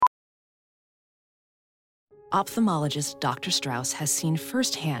Ophthalmologist Dr. Strauss has seen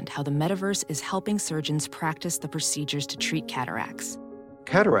firsthand how the metaverse is helping surgeons practice the procedures to treat cataracts.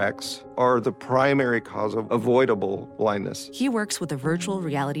 Cataracts are the primary cause of avoidable blindness. He works with a virtual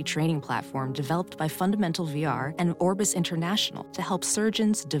reality training platform developed by Fundamental VR and Orbis International to help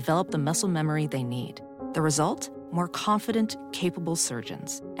surgeons develop the muscle memory they need. The result? More confident, capable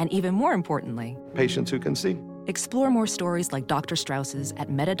surgeons. And even more importantly, Patients who can see. explore more stories like Dr. Strauss's at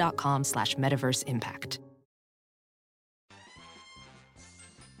meta.com/metaverseimpact.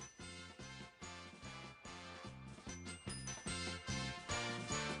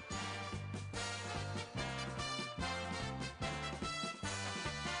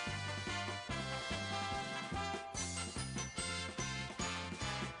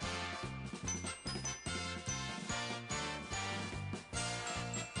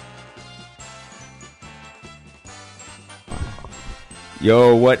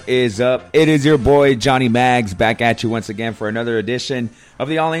 Yo, what is up? It is your boy Johnny Maggs back at you once again for another edition of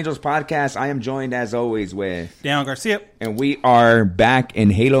the All Angels podcast. I am joined as always with Dan Garcia, and we are back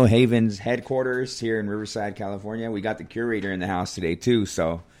in Halo Haven's headquarters here in Riverside, California. We got the curator in the house today too,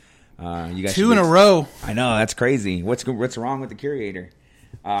 so you guys two in a row. I know, that's crazy. What's wrong with the curator?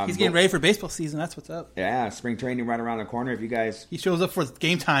 He's getting ready for baseball season. That's what's up. Yeah, spring training right around the corner. If you guys, he shows up for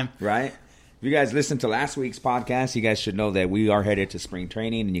game time, right? If you guys listened to last week's podcast, you guys should know that we are headed to spring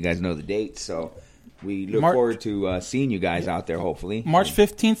training, and you guys know the dates. So we look forward to seeing you guys out there, hopefully. March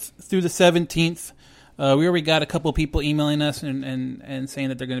 15th through the 17th. We already got a couple of people emailing us and saying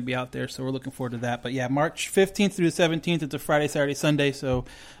that they're going to be out there, so we're looking forward to that. But yeah, March 15th through the 17th. It's a Friday, Saturday, Sunday. So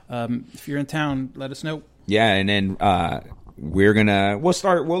if you're in town, let us know. Yeah, and then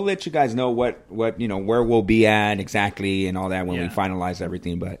we'll let you guys know what where we'll be at exactly and all that when we finalize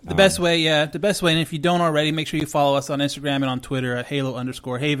everything. But the best way, and if you don't already, make sure you follow us on Instagram and on Twitter at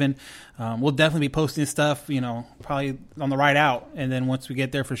Halo_Haven. We'll definitely be posting stuff, probably on the ride out, and then once we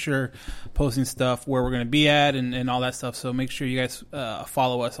get there, for sure, posting stuff where we're going to be at and all that stuff. So make sure you guys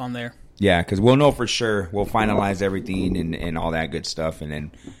follow us on there. Yeah, because we'll know for sure. We'll finalize everything and all that good stuff, and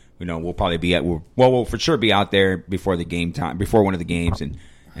then we'll probably be we'll for sure be out there before the game time, before one of the games, and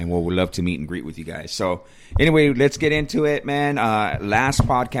we'll love to meet and greet with you guys. So anyway, let's get into it, man. Last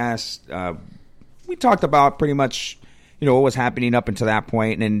podcast, we talked about pretty much, what was happening up until that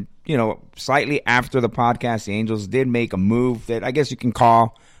point, and slightly after the podcast, the Angels did make a move that I guess you can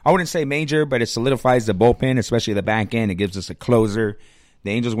call, I wouldn't say major, but it solidifies the bullpen, especially the back end. It gives us a closer. The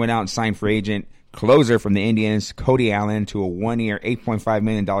Angels went out and signed free agent closer from the Indians, Cody Allen, to a 1-year, $8.5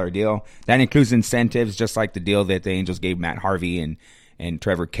 million deal. That includes incentives, just like the deal that the Angels gave Matt Harvey and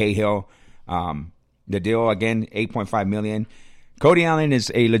Trevor Cahill. The deal, again, $8.5 million. Cody Allen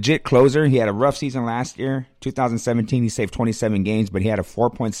is a legit closer. He had a rough season last year. 2017, he saved 27 games, but he had a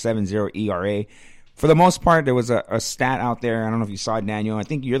 4.70 ERA. For the most part, there was a stat out there. I don't know if you saw it, Daniel. I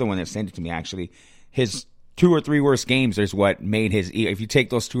think you're the one that sent it to me, actually. His 2 or 3 worst games is what made his. If you take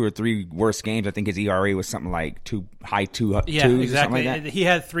those 2 or 3 worst games, I think his ERA was something like high two. Yeah, twos, exactly. Like that. He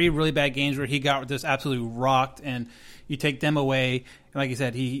had 3 really bad games where he got just absolutely rocked, and you take them away, and like you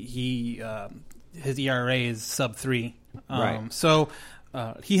said, his ERA is sub 3. Right. So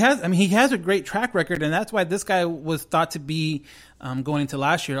he has a great track record, and that's why this guy was thought to be going into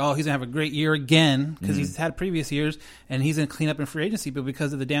last year. Oh, he's gonna have a great year again because he's had previous years, and he's gonna clean up in free agency. But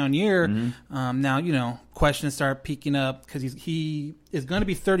because of the down year, now questions start peaking up because he is going to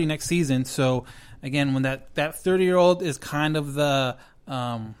be 30 next season. So again, when that 30-year-old is kind of the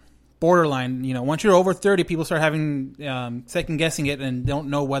borderline, once you're over 30, people start having second guessing it and don't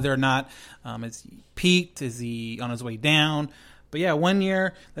know whether or not it's peaked. Is he on his way down? But yeah, 1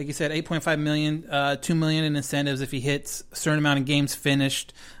 year, like you said, $8.5 million, $2 million in incentives if he hits a certain amount of games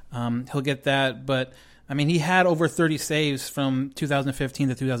finished. He'll get that. But he had over 30 saves from 2015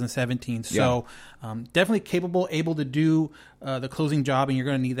 to 2017. So definitely capable, able to do the closing job, and you're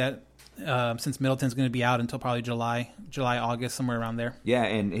going to need that since Middleton's going to be out until probably July, August, somewhere around there. Yeah,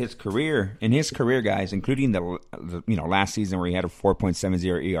 and his career, guys, including the last season where he had a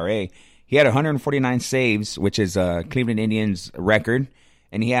 4.70 ERA. He had 149 saves, which is Cleveland Indians' record,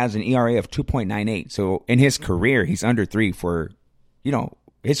 and he has an ERA of 2.98. So in his career, he's under 3 for,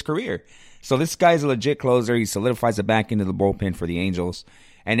 his career. So this guy's a legit closer. He solidifies the back end of the bullpen for the Angels,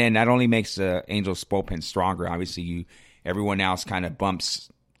 and then that only makes the Angels' bullpen stronger. Obviously, everyone else kind of bumps,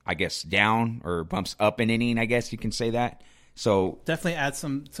 I guess, down or bumps up an inning. I guess you can say that. So definitely adds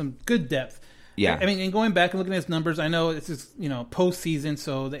some good depth. Yeah. And going back and looking at his numbers, I know it's just, postseason,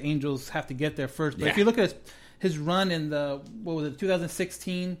 so the Angels have to get there first. But if you look at his run in the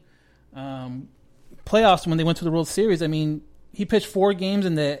 2016 playoffs when they went to the World Series, he pitched 4 games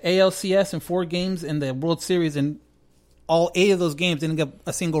in the ALCS and 4 games in the World Series, and all 8 of those games didn't get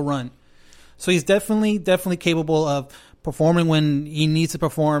a single run. So he's definitely capable of performing when he needs to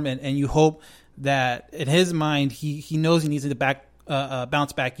perform, and you hope that in his mind he knows he needs to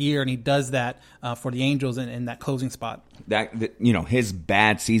bounce back year, and he does that for the Angels in that closing spot. His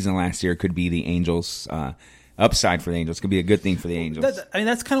bad season last year could be the Angels' upside for the Angels. Could be a good thing for the Angels.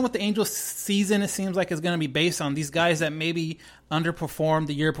 That's kind of what the Angels season, it seems like, is going to be based on. These guys that maybe underperformed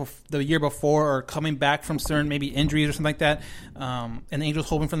the year before, or coming back from certain maybe injuries or something like that, and the Angels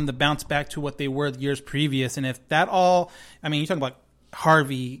hoping for them to bounce back to what they were the years previous. And if that all, you're talking about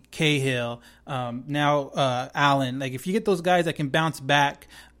Harvey, Cahill, now Allen. Like, if you get those guys that can bounce back,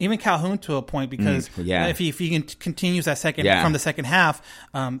 even Calhoun to a point, because if he continues that from the second half,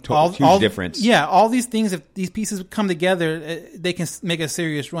 huge difference. Yeah, all these things, if these pieces come together, they can make a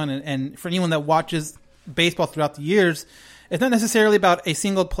serious run. And for anyone that watches baseball throughout the years, it's not necessarily about a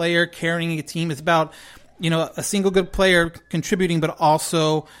single player carrying a team. It's about a single good player contributing, but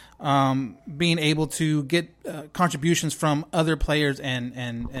also being able to get contributions from other players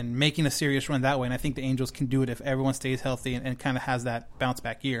and making a serious run that way. And I think the Angels can do it if everyone stays healthy and kind of has that bounce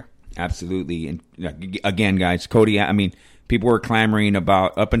back year. Absolutely. And again, guys, Cody, people were clamoring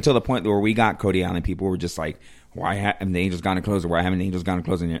about, up until the point where we got Cody Allen, people were just like, why haven't the Angels gone to closer? Why haven't the Angels gone to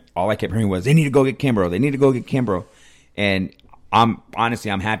closer? And all I kept hearing was, they need to go get Kimbrough. They need to go get Kimbrough. And I'm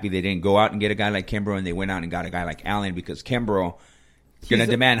happy they didn't go out and get a guy like Kimbrough, and they went out and got a guy like Allen, because Kimbrough is going to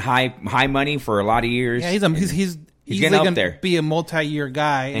demand high money for a lot of years. Yeah, he's getting up there. Be a multi-year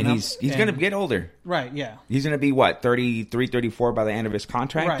guy, and he's going to get older. Right? Yeah, he's going to be 33, 34 by the end of his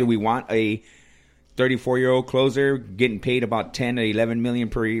contract. Right. Do we want a 34-year-old closer getting paid about 10 to 11 million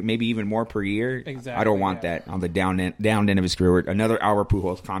per year, maybe even more per year? Exactly. I don't want that on the down end of his career. Another Albert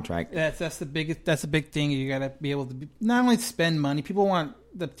Pujols contract. That's the big thing. You got to be able to not only spend money. People want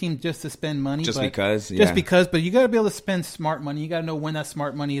the team just to spend money, but you got to be able to spend smart money. You got to know when that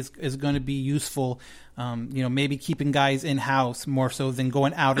smart money is going to be useful. Maybe keeping guys in house more so than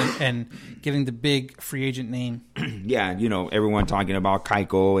going out and getting the big free agent name. Yeah, everyone talking about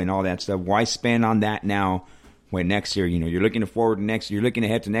Keiko and all that stuff. Why spend on that now when next year, you're looking forward to next year, you're looking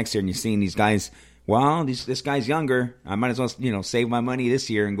ahead to next year, and you're seeing these guys. Well, this guy's younger. I might as well, save my money this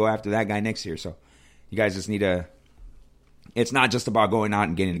year and go after that guy next year. So you guys just need to. It's not just about going out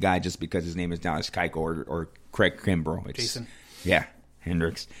and getting a guy just because his name is Dallas Keiko or Craig Kimbrough. Jason. Yeah.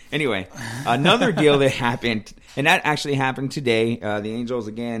 Hendricks. Anyway, another deal that happened, and that actually happened today. The Angels,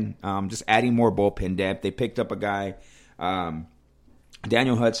 again, just adding more bullpen depth. They picked up a guy,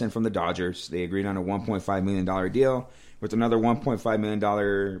 Daniel Hudson from the Dodgers. They agreed on a $1.5 million deal with another $1.5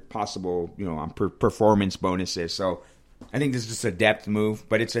 million possible, on performance bonuses. So I think this is just a depth move,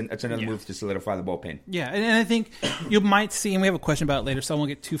 but it's another move to solidify the bullpen. Yeah, and I think you might see, and we have a question about it later, so I won't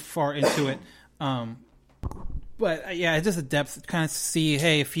get too far into it. But, it's just a depth to kind of see,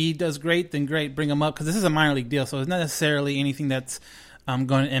 hey, if he does great, then great, bring him up. Because this is a minor league deal, so it's not necessarily anything that's going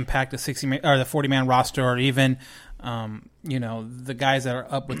to impact the 40-man roster, or even, the guys that are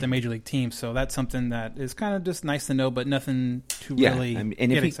up with the major league team. So that's something that is kind of just nice to know, but nothing to really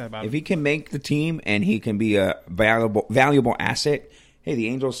get excited about. If he can make the team and he can be a valuable asset, hey, the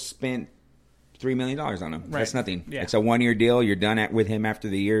Angels spent $3 million on him. Right. That's nothing. Yeah. It's a 1-year deal. You're done with him after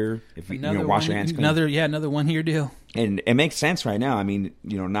the year. If you wash your hands clean. Another 1-year deal. And it makes sense right now. I mean,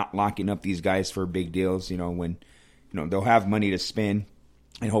 not locking up these guys for big deals. When they'll have money to spend,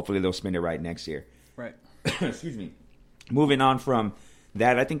 and hopefully they'll spend it right next year. Right. Excuse me. Moving on from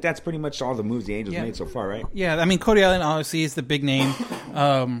that, I think that's pretty much all the moves the Angels made so far, right? Yeah. I mean, Cody Allen obviously is the big name.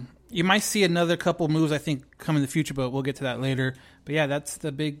 You might see another couple moves, I think, come in the future, but we'll get to that later. But yeah, that's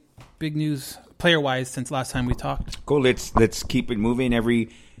the big news player-wise since last time we talked. Cool. Let's keep it moving.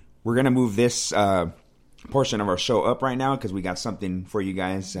 We're gonna move this portion of our show up right now because we got something for you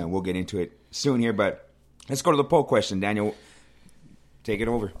guys, and we'll get into it soon here. But let's go to the poll question. Daniel, take it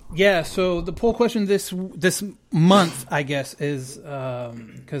over. Yeah. So the poll question this month, I guess, is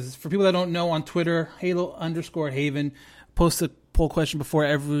because for people that don't know, on Twitter, Halo_Haven posts a poll question before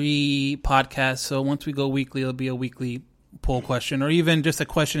every podcast. So once we go weekly, it'll be a weekly poll question, or even just a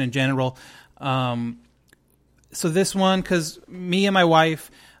question in general. So this one, because me and my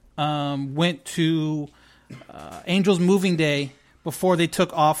wife went to Angels Moving Day before they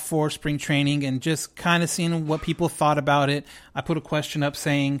took off for spring training, and just kind of seeing what people thought about it. I put a question up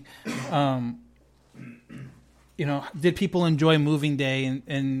saying, did people enjoy Moving Day?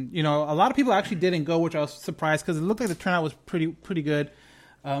 And a lot of people actually didn't go, which I was surprised because it looked like the turnout was pretty good.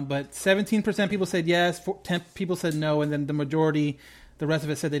 But 17% people said yes, 10 people said no, and then the majority, the rest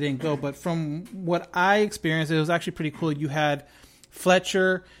of it said they didn't go. But from what I experienced, it was actually pretty cool. You had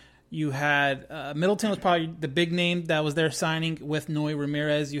Fletcher, you had Middleton was probably the big name that was there signing with Noe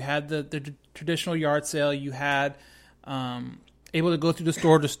Ramirez. You had the traditional yard sale. You had able to go through the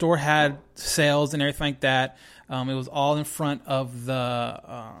store. The store had sales and everything like that. It was all in front of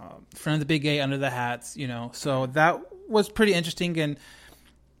the big A under the hats, So that was pretty interesting. And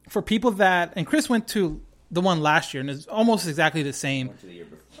for people and Chris went to the one last year, and it's almost exactly the same. Went to the year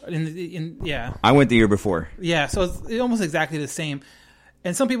before. Yeah. I went the year before. Yeah, so it's almost exactly the same.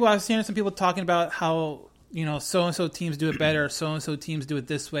 And some people, I've seen some people talking about how, so-and-so teams do it better, so-and-so teams do it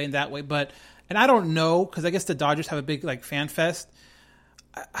this way and that way. And I don't know, because I guess the Dodgers have a big, fan fest.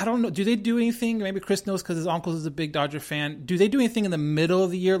 I don't know. Do they do anything? Maybe Chris knows because his uncle is a big Dodger fan. Do they do anything in the middle of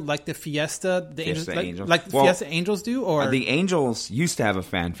the year, like the Fiesta, Angels. Like the Fiesta Angels do? Or the Angels used to have a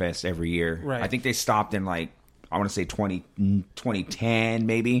fan fest every year. Right. I think they stopped in I want to say 2010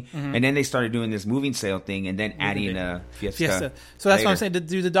 maybe, and then they started doing this moving sale thing, and then adding a Fiesta. So that's what I'm saying.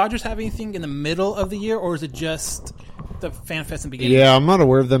 Do the Dodgers have anything in the middle of the year, or is it just the fan fest in the beginning? Yeah, I'm not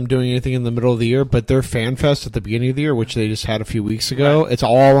aware of them doing anything in the middle of the year, but their fan fest at the beginning of the year, which they just had a few weeks ago, It's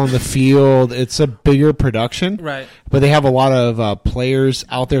all on the field. It's a bigger production, right? But they have a lot of players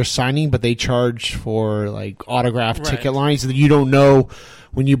out there signing, but they charge for autograph ticket lines that you don't know.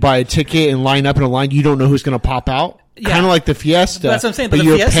 When you buy a ticket and line up in a line, you don't know who's going to pop out. Yeah. Kind of like the Fiesta. That's what I'm saying. But the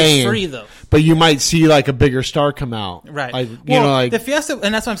Fiesta is free, though. But you might see a bigger star come out. Right. The Fiesta,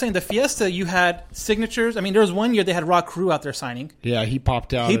 and that's what I'm saying. The Fiesta, you had signatures. I mean, there was one year they had Rod Crew out there signing. Yeah, he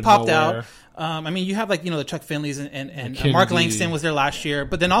popped out. You have the Chuck Finleys and Mark Langston was there last year.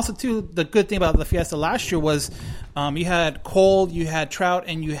 But then also, too, the good thing about the Fiesta last year was you had Cole, you had Trout,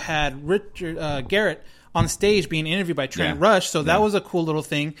 and you had Richard Garrett on stage being interviewed by Trent Rush. So that was a cool little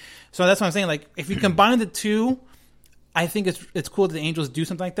thing. So that's what I'm saying. If you combine the two, I think it's cool that the Angels do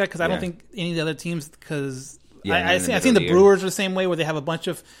something like that, because I don't think any of the other teams, because I've seen the Brewers are the same way, where they have a bunch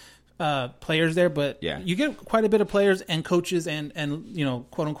of players there, but you get quite a bit of players and coaches and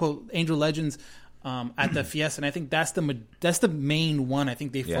quote unquote Angel legends at the Fiesta, and I think that's the main one I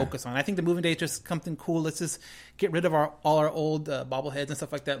think they focus on. I think the moving day is just something cool. Let's just get rid of all our old bobbleheads and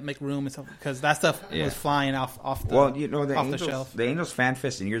stuff like that, make room and stuff, because that stuff was flying off the shelf. The Angels Fan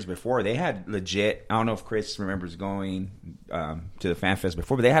Fest in years before, they had legit. I don't know if Chris remembers going to the Fan Fest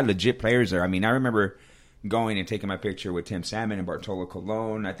before, but they had legit players there. I mean, I remember going and taking my picture with Tim Salmon and Bartolo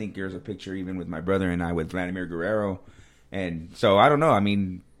Colon. I think there's a picture even with my brother and I with Vladimir Guerrero. And so I don't know. I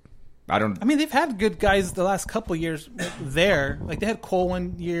mean, they've had good guys the last couple of years there. They had Cole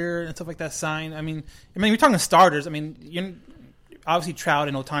one year and stuff like that signed. I mean, we're talking starters. I mean, obviously Trout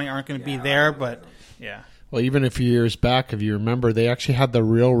and Ohtani aren't going to be there, but yeah. Well, even a few years back, if you remember, they actually had the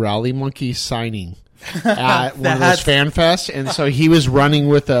real Rally Monkey signing at one of those fan fests, and so he was running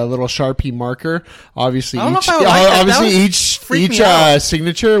with a little Sharpie marker. Obviously, each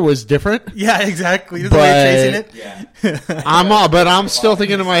signature was different. Yeah, exactly. There's a way of chasing it. I'm still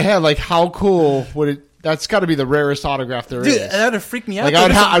thinking in my head, how cool would it? That's got to be the rarest autograph there is. Dude, that would freak me out.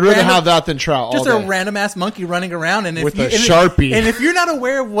 I'd rather have that than Trout. Just a random ass monkey running around, and with a Sharpie. And if you're not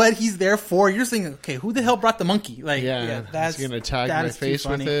aware of what he's there for, you're just thinking, okay, who the hell brought the monkey? That's going to tag my face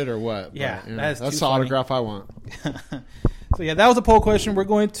with it or what? Yeah, that's the autograph I want. So that was a poll question. We're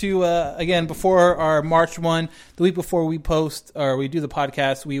going to again, before our March 1, the week before we post or we do the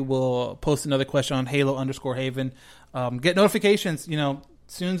podcast, we will post another question on Halo_Haven. Get notifications.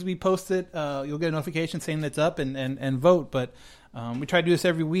 As soon as we post it, you'll get a notification saying that's up and vote. But we try to do this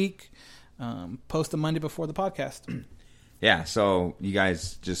every week. Post the Monday before the podcast. Yeah, so you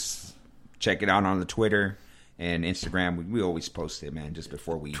guys just check it out on the Twitter and Instagram. We always post it, man, just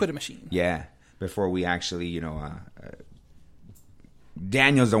before we... Twitter machine. Yeah, before we actually,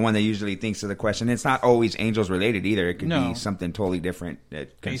 Daniel's the one that usually thinks of the question. It's not always Angels related either. It could be something totally different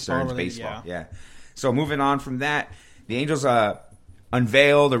that concerns baseball. Yeah. So moving on from that, the Angels...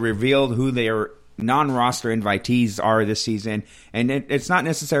 unveiled or revealed who their non-roster invitees are this season, and it's not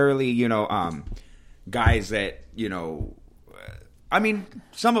necessarily guys that I mean,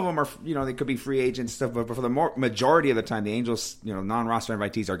 some of them are they could be free agents stuff, but for the majority of the time, the Angels non-roster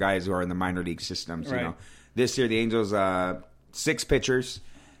invitees are guys who are in the minor league systems. Right. This year the Angels 6 pitchers.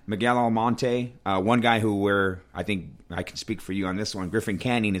 Miguel Almonte, one guy who I think I can speak for you on this one. Griffin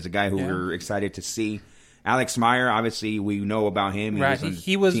Canning is a guy who we're excited to see. Alex Meyer, obviously, we know about him.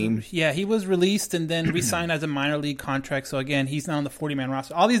 He was released and then re-signed as a minor league contract. So, again, he's not on the 40-man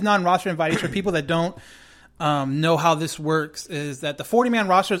roster. All these non-roster invitees, for people that don't know how this works, is that the 40-man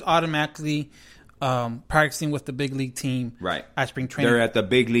roster is automatically practicing with the big league team right. at spring training. They're at the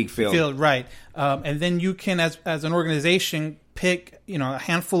big league field. Right. And then you can, as an organization, pick a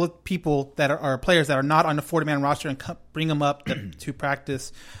handful of people that are players that are not on the 40-man roster and bring them up to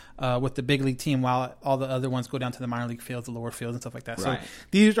practice with the big league team while all the other ones go down to the minor league fields, the lower fields, and stuff like that. Right. So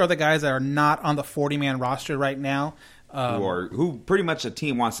these are the guys that are not on the 40-man roster right now. Or who pretty much a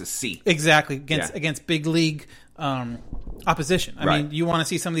team wants to see. Exactly. Against big league opposition. I mean, you want to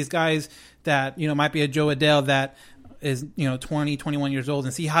see some of these guys that, might be a Joe Adele that is, 20, 21 years old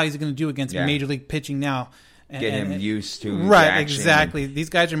and see how he's going to do against major league pitching now. Get him used to right, exactly. These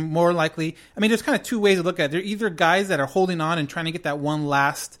guys are more likely. I mean, there's kind of two ways to look at it. They're either guys that are holding on and trying to get that one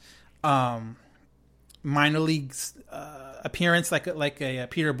last minor leagues appearance, like a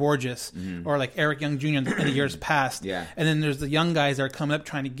Peter Borges or like Eric Young Jr. in the years past. Yeah. And then there's the young guys that are coming up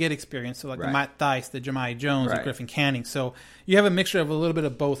trying to get experience, so like the Matt Theis, the Jahmai Jones, the Griffin Canning. So you have a mixture of a little bit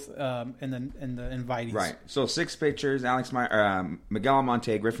of both in the invitees. Right. So 6 pitchers: Alex Meyer, Miguel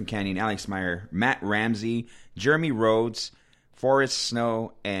Almonte, Griffin Canning, Alex Meyer, Matt Ramsey, Jeremy Rhodes, Forrest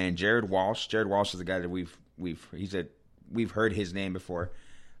Snow, and Jared Walsh. Jared Walsh is the guy that we've heard his name before.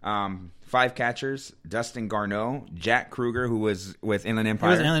 5 catchers: Dustin Garneau, Jack Kruger, who was with Inland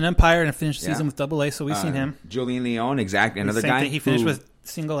Empire. He was Inland Empire and finished the season with Double A, so we've seen him. Julian Leon, exactly, another guy. He finished with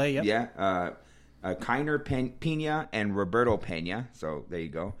Single A. Yep. Yeah. Kiner Pena and Roberto Pena. So there you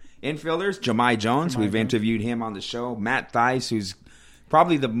go. Infielders: Jahmai Jones. We've interviewed him on the show. Matt Theis, who's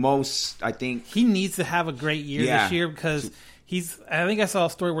probably the most, I think. He needs to have a great year this year because I think I saw a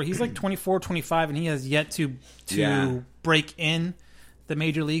story where he's like 24, 25, and he has yet to break in the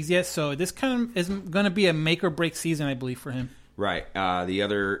major leagues yet. So this kind of is going to be a make or break season, I believe, for him. Right. The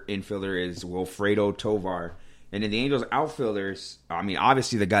other infielder is Wilfredo Tovar. And then the Angels outfielders, I mean,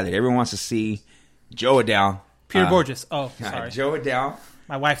 obviously the guy that everyone wants to see, Joe Adele. Peter Borges. Oh, sorry. Joe Adele.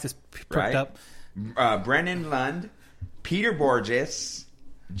 My wife just perked up. Brennan Lund, Peter Borges,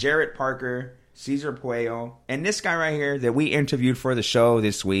 Jarrett Parker, Cesar Puello, and this guy right here that we interviewed for the show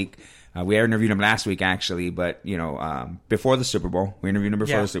this week. We interviewed him last week, actually, but, before the Super Bowl. We interviewed him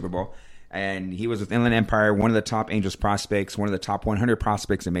before the Super Bowl. And he was with Inland Empire, one of the top Angels prospects, one of the top 100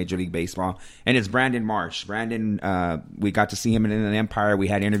 prospects in Major League Baseball. And it's Brandon Marsh. Brandon, we got to see him in Inland Empire. We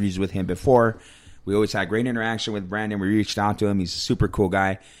had interviews with him before. We always had great interaction with Brandon. We reached out to him. He's a super cool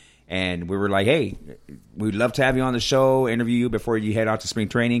guy. And we were like, hey, we'd love to have you on the show, interview you before you head out to spring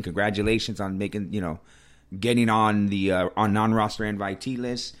training. Congratulations on making, getting on the on non-roster invitee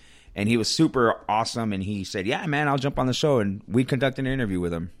list. And he was super awesome. And he said, yeah, man, I'll jump on the show. And we conducted an interview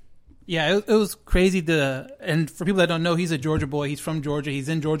with him. Yeah, it was crazy. And for people that don't know, he's a Georgia boy. He's from Georgia. He's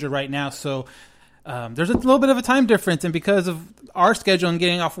in Georgia right now. So there's a little bit of a time difference. And because of our schedule and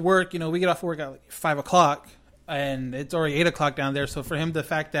getting off work, we get off work at like 5 o'clock. And it's already 8 o'clock down there. So for him, the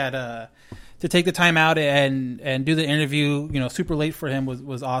fact that to take the time out and do the interview, super late for him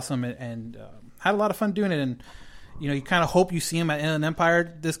was awesome. And had a lot of fun doing it. And, you kind of hope you see him at Inland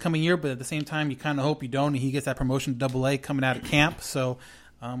Empire this coming year. But at the same time, you kind of hope you don't. And he gets that promotion to Double A coming out of camp. So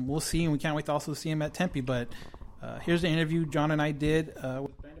we'll see, and we can't wait to also see him at Tempe. But here's the interview John and I did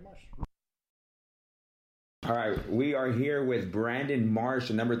with Brandon Marsh. All right, we are here with Brandon Marsh,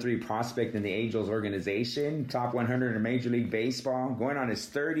 the number 3 prospect in the Angels organization, top 100 in Major League Baseball, going on his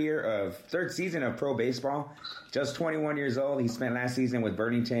third season of pro baseball, just 21 years old. He spent last season with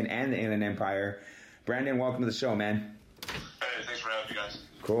Burlington and the Inland Empire. Brandon, welcome to the show, man. Hey, thanks for having me, guys.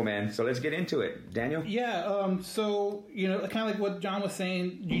 Cool, man. So let's get into it. Daniel? Yeah, so, kind of like what John was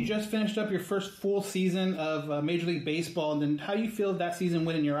saying, you just finished up your first full season of Major League Baseball, and then how do you feel that season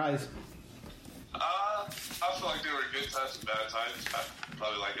went in your eyes? I feel like there were good times and bad times.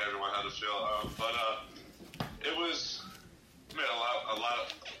 Probably like everyone had to feel. But it was, a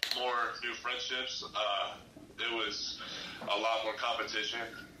lot more new friendships. It was a lot more competition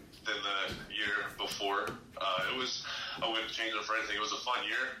than the year before. I wouldn't change it for anything. It was a fun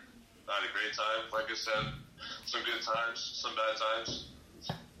year. I had a great time. Like I said, some good times, some bad times.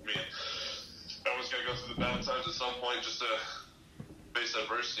 Everyone's got to go through the bad times at some point just to face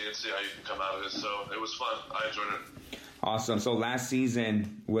adversity and see how you can come out of it. So it was fun. I enjoyed it. Awesome. So last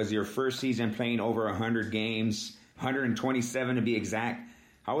season was your first season playing over 100 games, 127 to be exact.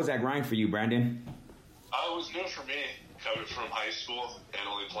 How was that grind for you, Brandon? It was good for me, coming from high school and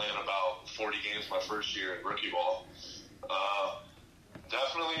only playing about 40 games my first year in rookie ball.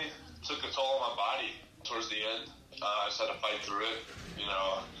 Definitely took a toll on my body towards the end. I just had to fight through it,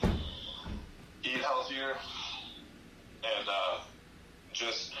 eat healthier, and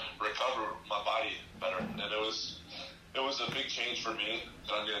just recover my body better. And it was a big change for me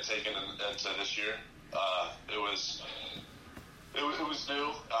that I'm going to take into this year. It was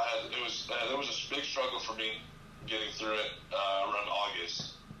new. I had there was a big struggle for me getting through it around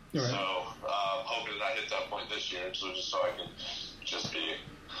August. Right. So I'm hoping that I hit that point this year, so I can just be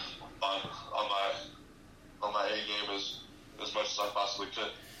on my A game as much as I possibly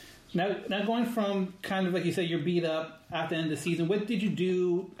could. Now going from kind of like you said, you're beat up at the end of the season. What did you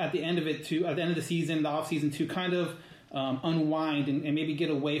do at the end of the season, the off season, to kind of unwind and maybe get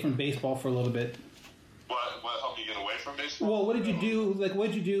away from baseball for a little bit? What helped me get away from baseball? Well, what did you do? Like, what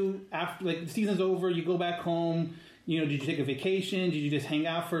did you do after the season's over? You go back home. Did you take a vacation? Did you just hang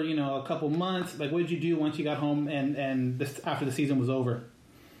out for a couple months? Like, what did you do once you got home and after the season was over?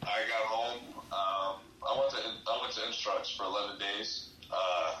 I got home. I went to Instructs for 11 days.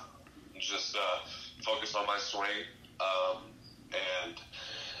 Just focused on my swing, and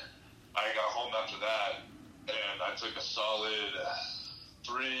I got home after that, and I took a solid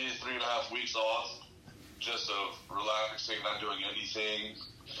 3.5 weeks off, just of relaxing, not doing anything,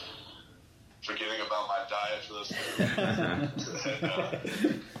 forgetting about my diet for those 3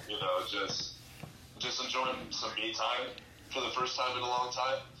 weeks, just enjoying some me time for the first time in a long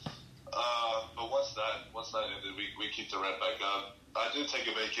time. But once that ended, we kicked the red back up. I did take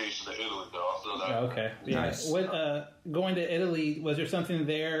a vacation to Italy, though. I'll throw that. Okay, yeah. Nice. What going to Italy? Was there something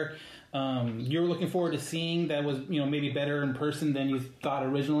there you were looking forward to seeing that was maybe better in person than you thought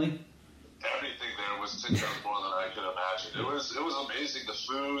originally? Everything there was 10 times more than I could imagine. It was amazing. The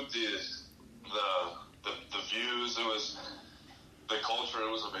food, the views. It was the culture.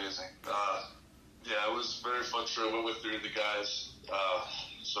 It was amazing. It was a very fun trip. We went through the guys,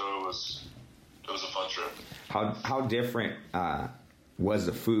 so it was a fun trip. How different was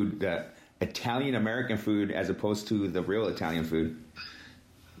the food, the Italian American food, as opposed to the real Italian food?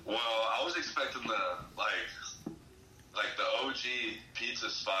 Well, I was expecting the the OG pizza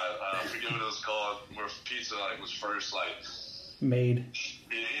spot. I forget what it was called, where pizza was first made.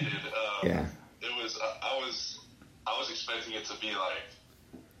 Yeah. It was. I was expecting it to be a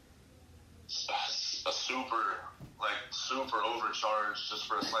super overcharged just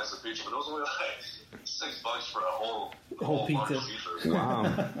for a slice of pizza, but it was only $6 for a whole pizza. Wow!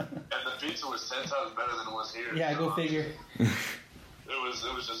 And the pizza was 10 times better than it was here. Yeah, go figure. It was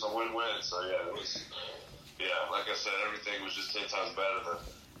just a win-win. So it was. Yeah, like I said, everything was just 10 times better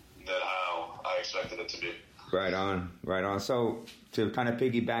than how I expected it to be. Right on. So to kind of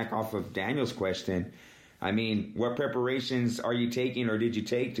piggyback off of Daniel's question, I mean, what preparations are you taking or did you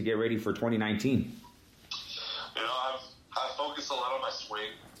take to get ready for 2019? I focused a lot on my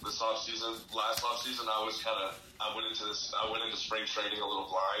swing this offseason. Last offseason, I went into spring training a little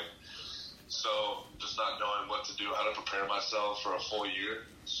blind. So just not knowing what to do, how to prepare myself for a full year.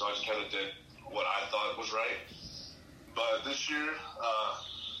 So I just kind of did what I thought was right. But this year,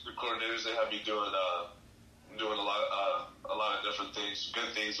 the coordinators, they have me doing a lot of different things,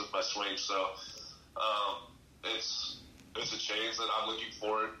 good things with my swing. So it's a change that I'm looking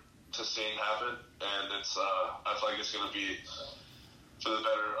forward to seeing happen, and I feel like it's going to be for the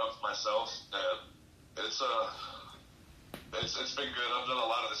better of myself, and it's been good. I've done a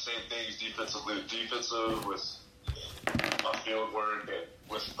lot of the same things defensive with my field work and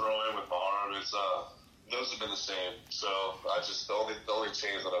with throwing with my arm. Those have been the same. So the only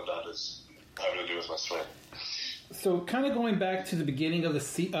change that I've done is having to do with my swing. So, kind of going back to the beginning of the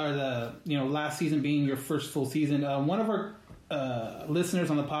last season being your first full season, one of our listeners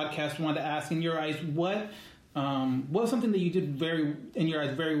on the podcast wanted to ask, in your eyes, what was something that you did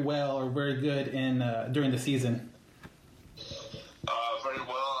very well or very good in during the season? Very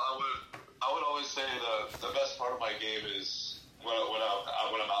well. I would always say the best part of my game is when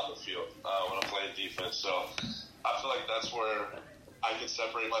I'm out in the field, when I'm playing defense. So I feel like that's where I can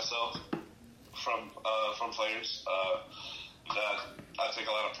separate myself from players. That I take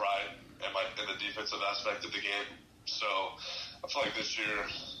a lot of pride in the defensive aspect of the game. So I feel like this year,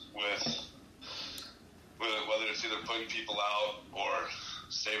 with whether it's either putting people out or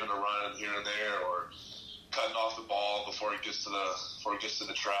saving a run here and there or cutting off the ball before it gets to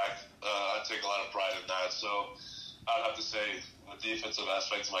the track, I take a lot of pride in that. So I'd have to say the defensive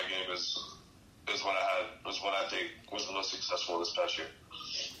aspect of my game is what I think was the most successful this past year.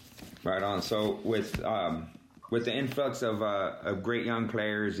 Right on. So with the influx of great young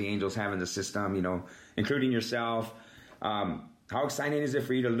players, the Angels having the system, including yourself, how exciting is it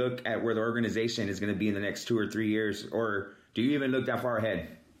for you to look at where the organization is going to be in the next 2 or 3 years, or do you even look that far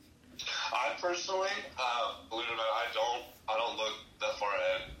ahead? I personally, believe it or not, I don't look that far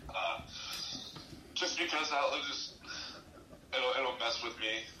ahead, just because it'll mess with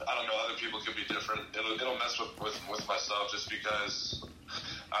me. I don't know, other people could be different. It'll mess with myself, just because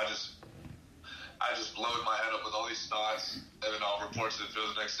I just load my head up with all these thoughts, and then I'll report to the field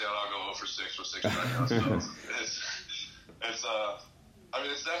the next day, and I'll go 0 for 6 with 6 strikeouts. So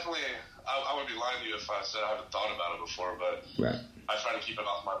it's definitely. I would be lying to you if I said I haven't thought about it before, but right. I try to keep it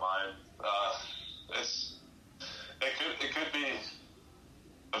off my mind. It could be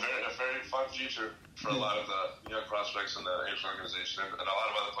a very fun future for a lot of the young prospects in the Angels organization and a lot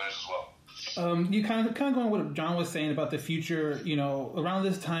of other players as well. You kind of going with what John was saying about the future. Around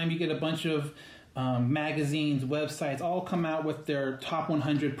this time, you get a bunch of magazines, websites, all come out with their top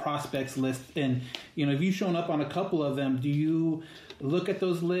 100 prospects list. And, if you've shown up on a couple of them, do you look at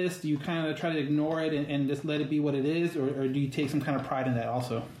those lists? Do you kind of try to ignore it and just let it be what it is? Or do you take some kind of pride in that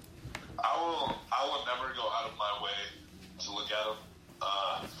also? I will never go out of my way to look at them.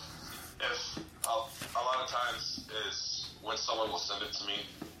 A lot of times is when someone will send it to me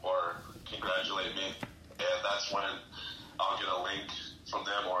or congratulate me, and that's when I'll get a link from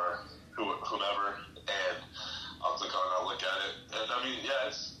them or whomever, and I'll click on it, I'll look at it. And I mean, yeah,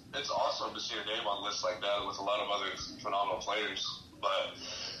 it's awesome to see your name on lists like that with a lot of other phenomenal players. But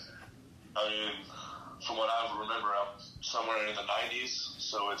I mean, from what I remember, I'm somewhere in the 90s,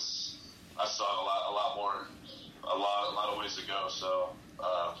 so I still have a lot of ways to go. So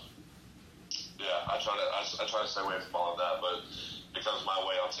yeah, I try to stay away from all of that, but if it comes my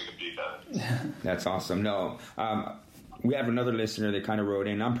way, I'll take a peek at it. That's awesome. No, we have another listener that kind of wrote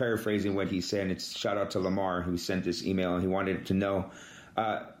in. I'm paraphrasing what he said. It's shout out to Lamar who sent this email, and he wanted to know.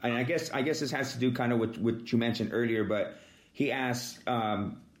 And I guess this has to do kind of with what you mentioned earlier, but he asked,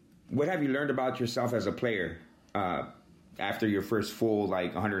 what have you learned about yourself as a player after your first full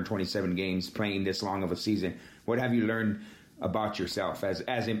 127 games playing this long of a season? What have you learned about yourself as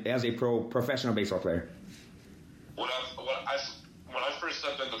a professional baseball player? When I first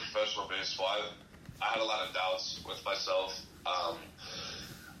stepped into professional baseball, I had a lot of doubts with myself,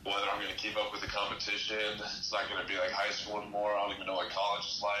 whether I'm going to keep up with the competition. It's not going to be like high school anymore. I don't even know what college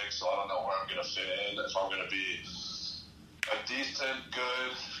is like, so I don't know where I'm going to fit in. If I'm going to be a decent,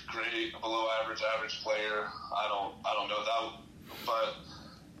 good, great, below average player, I don't know that. But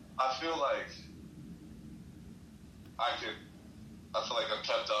I feel like I've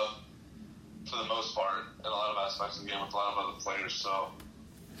kept up for the most part in a lot of aspects of the game with a lot of other players. So,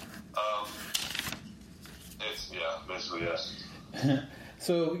 basically yes.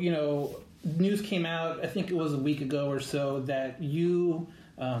 So, news came out, I think it was a week ago or so, that you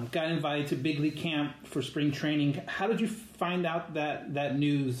got invited to big league camp for spring training. How did you find out that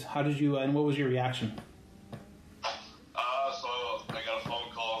news? How did you, and what was your reaction? So I got a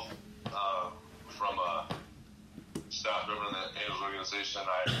phone call from a staff member in the Angels organization.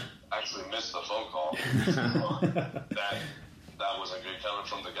 I actually missed the phone call. That wasn't good coming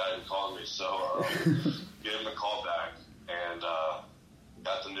from the guy who called me. So gave him a call back and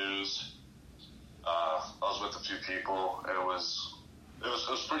got the news. I was with a few people, and it was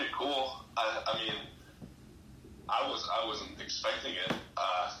pretty cool. I mean, I wasn't expecting it.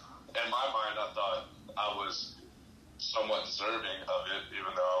 In my mind, I thought I was somewhat deserving of it,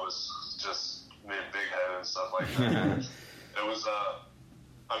 even though I was just made big head and stuff like that. It was an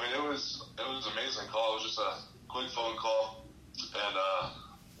amazing call. It was just a quick phone call, and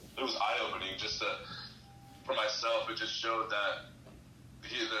it was eye-opening. For myself, it just showed that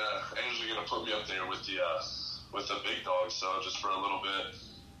the Angels are going to put me up there with the big dogs. So just for a little bit,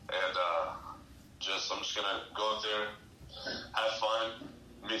 and I'm just going to go up there, have fun,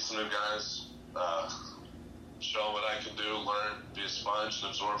 meet some new guys, show them what I can do, learn, be a sponge,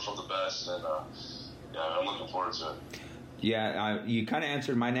 and absorb from the best. And I'm looking forward to it. Yeah, you kind of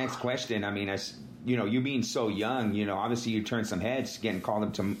answered my next question. I mean, you being so young, obviously you turned some heads getting called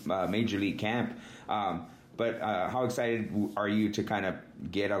up to Major League Camp. But how excited are you to kind of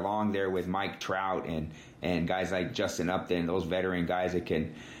get along there with Mike Trout and guys like Justin Upton, those veteran guys that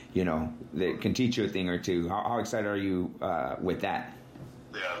can, that can teach you a thing or two? How excited are you with that?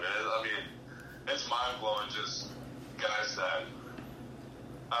 Yeah, man. I mean, it's mind-blowing, just guys that,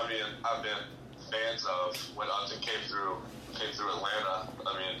 I've been fans of when Upton came through Atlanta.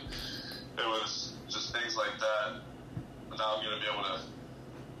 I mean, it was just things like that. Now I'm going to be able to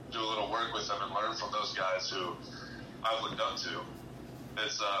do a little work with them and learn from those guys who I've looked up to.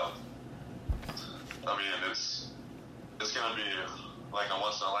 It's going to be like a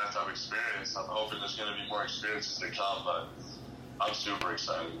once-in-a-lifetime experience. I'm hoping there's going to be more experiences to come, but I'm super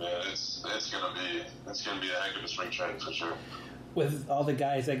excited, man. It's going to be a heck of a spring training for sure. With all the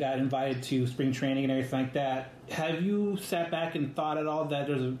guys that got invited to spring training and everything like that, have you sat back and thought at all that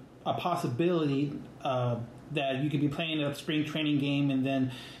there's a possibility that you could be playing a spring training game and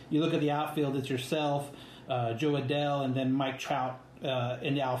then you look at the outfield, it's yourself, Joe Adell, and then Mike Trout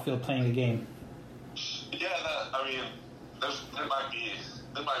in the outfield playing a game? Yeah, I mean, there might be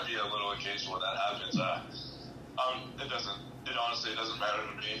a little occasion when that happens. It honestly doesn't matter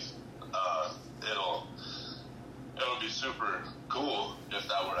to me. It'll be super cool if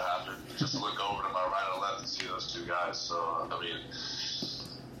that were to happen. Just to look over to my right or left and see those two guys. So, I mean,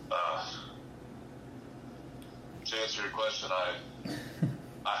 to answer your question, I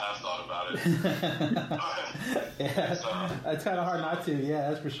have thought about it. Yeah, so, it's kind of hard not to. Yeah,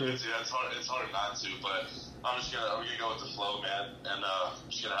 that's for sure. It's hard not to. But I'm gonna go with the flow, man, and I'm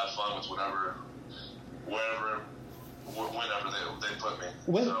just gonna have fun with whenever they put me.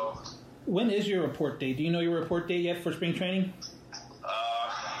 When is your report date? Do you know your report date yet for spring training?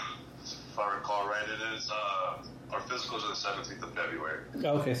 If I recall right, it is our physicals are the 17th of February.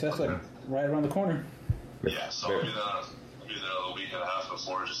 Okay, so that's like right around the corner. Yeah, so I'll be there a week and a half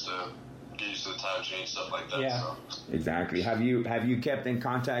before just to get used to the time change, stuff like that. Yeah, so. Exactly. Have you kept in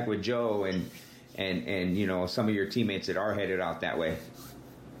contact with Joe and some of your teammates that are headed out that way?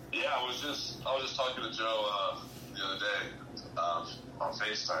 Yeah, I was just talking to Joe the other day on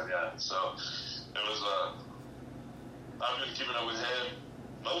FaceTime. Yeah, so it was I've been keeping up with him,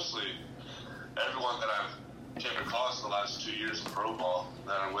 mostly everyone that I've came across in the last 2 years of pro ball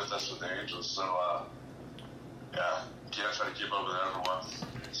that are with us with the Angels. So yeah, try to keep up with everyone.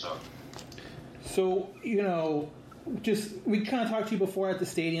 So we kind of talked to you before at the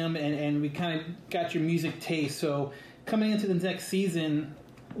stadium, and we kind of got your music taste. So coming into the next season,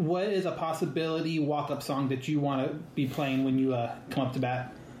 what is a possibility walk-up song that you want to be playing when you come up to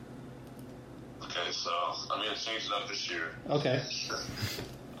bat? Okay, so I'm going to change it up this year. Okay.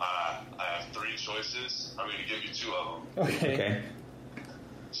 I have 3 choices. I'm going to give you 2 of them. Okay.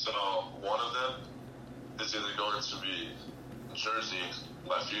 So one of them is either going to be Jersey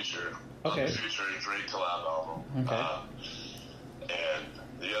by Future. Okay. Future Drake collab album. Okay. And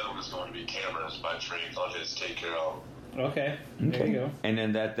the other one is going to be Cameras by Drake on his Take Care album. Okay. There you go. And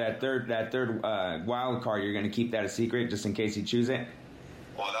then that third wild card, you're going to keep that a secret just in case you choose it?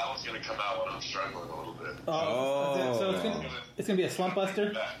 Well, that one's going to come out when I'm struggling a little bit. Oh. So it's going to be a slump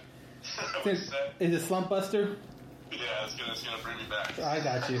buster? Is it slump buster? Yeah, it's gonna bring me back. I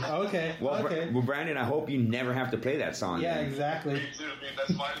got you. Okay. Well, okay. Well, Brandon, I hope you never have to play that song. Yeah, then. exactly. Me too.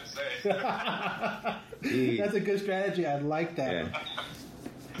 That's fine to say. That's a good strategy. I like that. Yeah.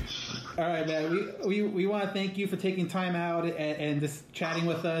 All right, man. We want to thank you for taking time out and just chatting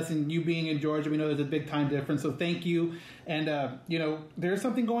with us, and you being in Georgia. We know there's a big time difference, so thank you. And there's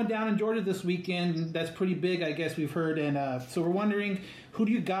something going down in Georgia this weekend that's pretty big, I guess we've heard. And so we're wondering, who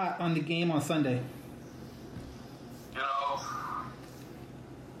do you got on the game on Sunday?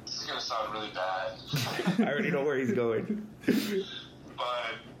 This is gonna sound really bad. I already know where he's going. But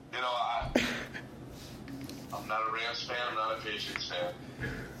I'm not a Rams fan. I'm not a Patriots fan.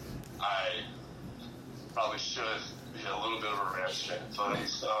 I probably should be a little bit of a Rams fan, but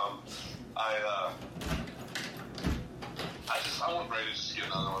I want Brady to just get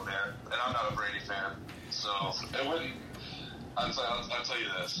another one, man. And I'm not a Brady fan, so it wouldn't. I'll tell you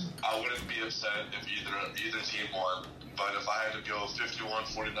this: I wouldn't be upset if either team won. But if I had to go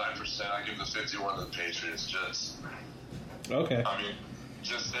 51-49%, I give the 51 to the Patriots. Okay. I mean,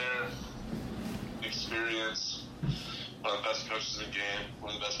 just their experience. One of the best coaches in the game,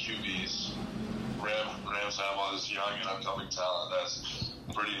 one of the best QBs. Rams have all this young and upcoming talent that's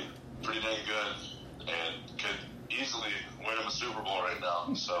pretty dang good and could easily win him a Super Bowl right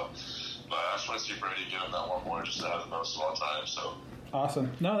now. So, but I just want to see Brady give him that one more just to have the most of all time. So.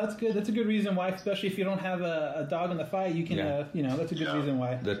 Awesome. No, that's good. That's a good reason why, especially if you don't have a dog in the fight, you can, that's a good reason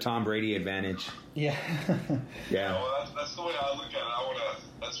why. The Tom Brady advantage. Yeah. Yeah. Well, that's the way I look at it.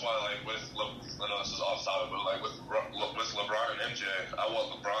 That's why, I know this is off topic, but with LeBron and MJ, I want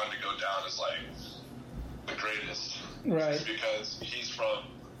LeBron to go down as the greatest. Right. Just because he's from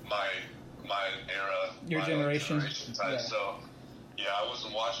my era. Your generation. Type. Yeah. So, yeah, I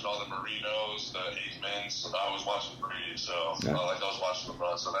wasn't watching all the Marinos, the Aikmans. I was watching Brady, so I was watching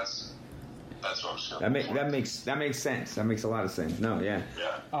LeBron. So that's what I'm saying. That makes sense. That makes a lot of sense. No, yeah.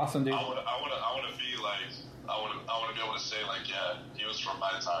 Yeah. Awesome, dude. I want to be I want to be able to say he was from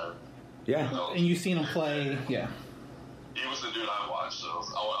my time. Yeah. And you've seen him play. Yeah. He was the dude I watched, so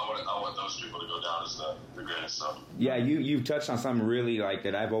I want those people to go down as the greatest. So. Yeah, you've touched on something really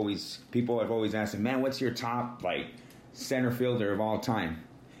that people have always asked me, man, what's your top center fielder of all time?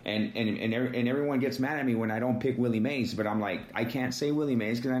 And everyone gets mad at me when I don't pick Willie Mays, but I'm like, I can't say Willie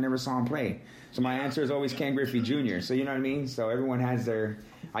Mays because I never saw him play. So my answer is always Ken Griffey Jr. So you know what I mean? So everyone has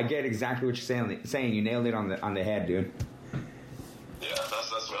I get exactly what you're saying. You nailed it on the head, dude. Yeah, that's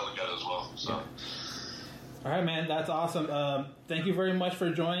the way I look at it as well. So. All right, man. That's awesome. Thank you very much for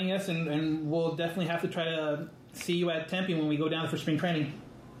joining us, and we'll definitely have to try to see you at Tempe when we go down for spring training.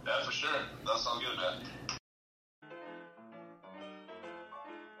 Yeah, for sure. That sounds good, man.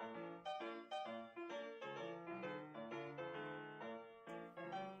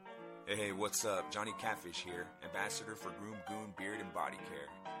 Hey, what's up? Johnny Catfish here, ambassador for Groom Goon Beard and Body Care.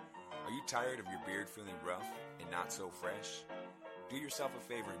 Are you tired of your beard feeling rough and not so fresh? Do yourself a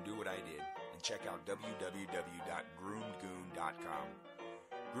favor and do what I did and check out www.groomgoon.com.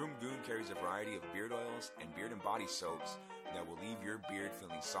 Groom Goon carries a variety of beard oils and beard and body soaps that will leave your beard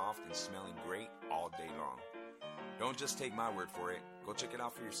feeling soft and smelling great all day long. Don't just take my word for it. Go check it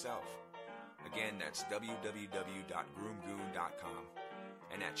out for yourself. Again, that's www.groomgoon.com.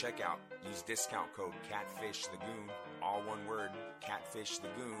 And at checkout, use discount code CATFISHTHEGOON, all one word,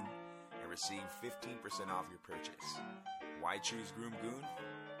 CATFISHTHEGOON, and receive 15% off your purchase. Why choose Groom Goon?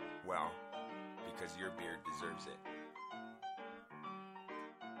 Well, because your beard deserves it.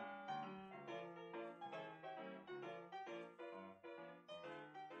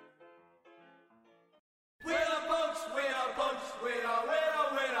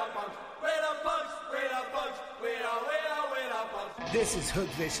 This is Hook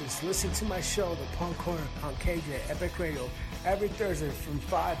Vicious. Listen to my show, The Punk Corner, on KJ Epic Radio, every Thursday from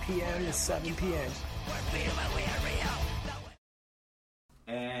 5 p.m. to 7 p.m.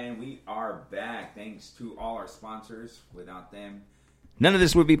 And we are back. Thanks to all our sponsors. Without them, none of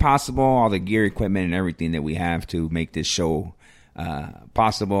this would be possible. All the gear, equipment, and everything that we have to make this show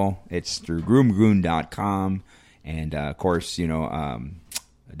possible. It's through groomgoon.com. And, of course,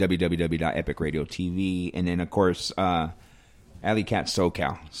 www.epicradio.tv. And then, of course, Alley Cat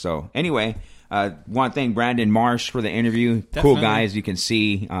SoCal. So anyway, want to thank Brandon Marsh for the interview. Definitely. Cool guy, as you can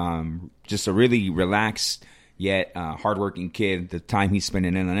see. Just a really relaxed yet hardworking kid. The time he spent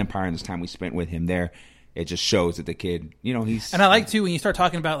in Inland Empire and the time we spent with him there, it just shows that the kid, he's... And I like, too, when you start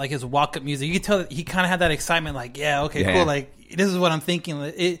talking about, like, his walk-up music, you can tell that he kind of had that excitement, like, yeah, okay, cool, like, this is what I'm thinking.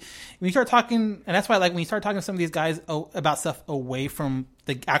 When you start talking, and that's why, like, when you start talking to some of these guys about stuff away from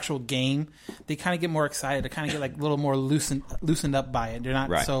the actual game, they kind of get more excited. They kind of get, like, a little more loosened up by it. They're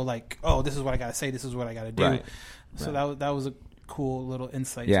not so, like, oh, this is what I got to say, this is what I got to do. Right. So that was a cool little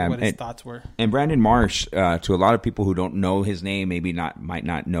insight to what his thoughts were. And Brandon Marsh, to a lot of people who don't know his name, might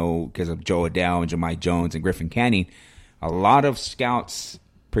not know because of Joe Adele and Jemai Jones and Griffin Canning, a lot of scouts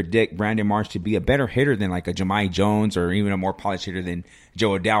predict Brandon Marsh to be a better hitter than like a Jemai Jones or even a more polished hitter than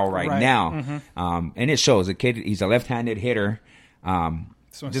Joe Adele right now. Mm-hmm. And it shows. The kid, he's a left-handed hitter.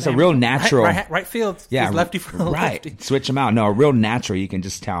 Just a real natural right field. Yeah, lefty for right. Lefty. Switch him out. No, a real natural. You can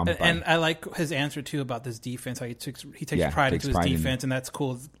just tell him. And I like his answer too about this defense. How he takes pride into his defense, and that's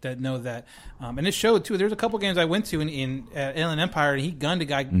cool. That know that. And it showed too. There's a couple games I went to in Inland Empire, and he gunned a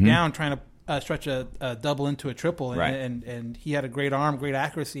guy down trying to stretch a double into a triple, and he had a great arm, great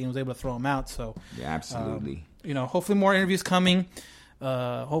accuracy, and was able to throw him out. So absolutely. Hopefully more interviews coming.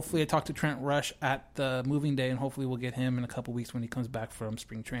 Hopefully I talked to Trent Rush at the moving day, and hopefully we'll get him in a couple weeks when he comes back from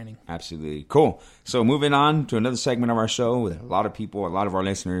spring training. Absolutely. Cool. So moving on to another segment of our show with a lot of people, a lot of our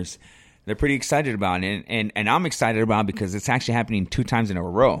listeners, they're pretty excited about it. And I'm excited about it because it's actually happening 2 times in a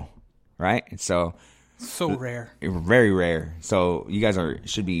row, right? And so rare. Very rare. So you guys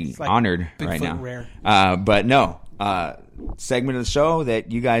should be like honored Bigfoot right now. Rare. But no, segment of the show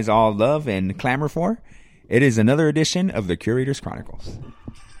that you guys all love and clamor for. It is another edition of the Curator's Chronicles.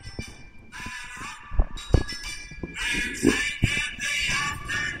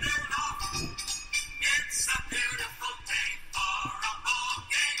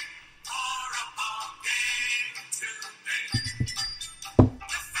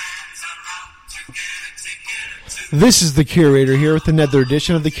 This is the Curator here with another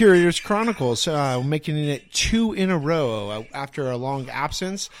edition of the Curator's Chronicles, making it 2 in a row after a long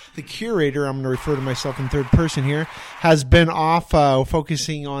absence. The Curator, I'm going to refer to myself in third person here, has been off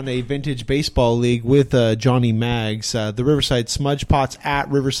focusing on a vintage baseball league with Johnny Maggs, the Riverside Smudge Pots at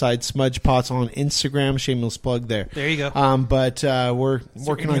Riverside Smudge Pots on Instagram. Shameless plug there. There you go. But we're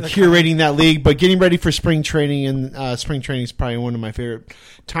working on curating that league, but getting ready for spring training, and spring training is probably one of my favorite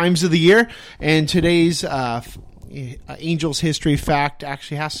times of the year. And today's Angels history fact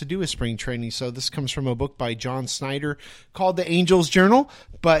actually has to do with spring training. So this comes from a book by John Snyder called The Angels Journal,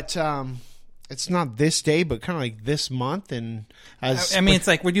 but it's not this day, but kind of like this month. And it's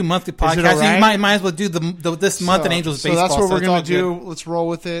like we do monthly podcasts. Right? So you might as well do this month in Angels baseball. So that's what we're going to do. Let's roll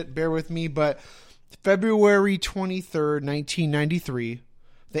with it. Bear with me. But February 23rd, 1993,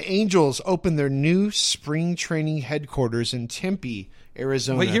 the Angels opened their new spring training headquarters in Tempe,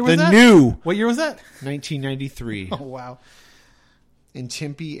 Arizona. What year was that? What year was that? 1993. Oh, wow. in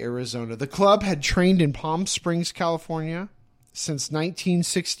Tempe, Arizona. The club had trained in Palm Springs, California since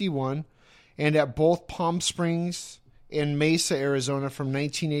 1961 and at both Palm Springs and Mesa, Arizona from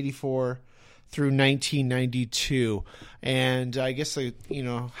 1984 through 1992. And I guess,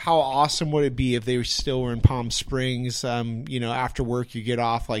 how awesome would it be if they still were in Palm Springs? After work, you get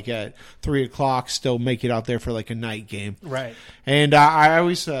off like at 3 o'clock, still make it out there for like a night game. Right. And I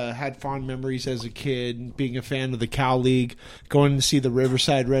always had fond memories as a kid, being a fan of the Cal League, going to see the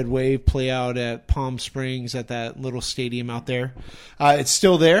Riverside Red Wave play out at Palm Springs at that little stadium out there. It's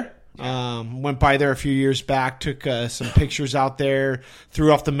still there. Went by there a few years back, took some pictures out there,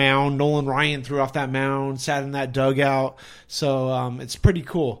 threw off the mound. Nolan Ryan threw off that mound, sat in that dugout. So it's pretty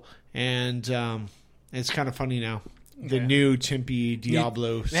cool. And it's kind of funny now. The new Tempe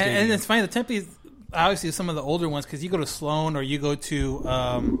Diablo Stadium. And it's funny, the Tempe is obviously some of the older ones, because you go to Sloan or you go to,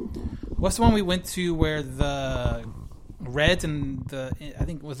 what's the one we went to where the Reds and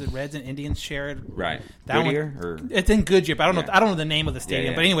Reds and Indians shared? Right. That Goodyear? one, it's in Goodyear, but I don't know the name of the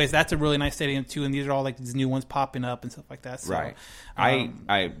stadium. Yeah. But anyways, that's a really nice stadium too, and these are all like these new ones popping up and stuff like that. So,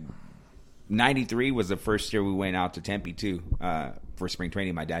 right. 93 was the first year we went out to Tempe too for spring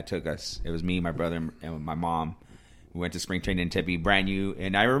training. My dad took us. It was me, my brother, and my mom. We went to spring training in Tempe, brand new.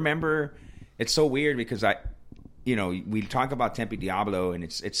 And I remember it's so weird because we talk about Tempe Diablo, and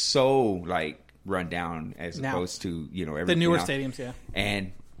it's so like run down as opposed to everything the newer else. Stadiums, yeah.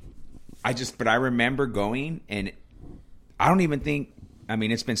 And I remember going, and I don't even think,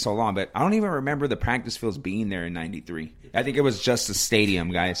 it's been so long, but I don't even remember the practice fields being there in 93. I think it was just the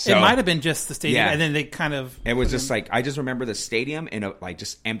stadium, guys. So, it might have been just the stadium, and then they kind of... It was just like, I just remember the stadium and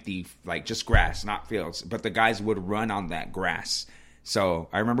just empty, like just grass, not fields. But the guys would run on that grass. So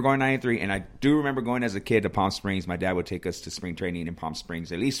I remember going 93, and I do remember going as a kid to Palm Springs. My dad would take us to spring training in Palm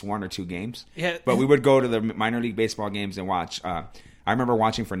Springs, at least 1 or 2 games. Yeah. But we would go to the minor league baseball games and watch. I remember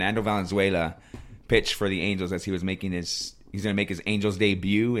watching Fernando Valenzuela pitch for the Angels as he's going to make his Angels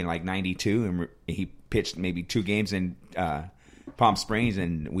debut in like 92, and he pitched maybe 2 games in Palm Springs,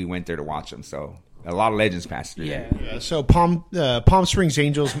 and we went there to watch him. So a lot of legends passed through there. Yeah. So Palm Springs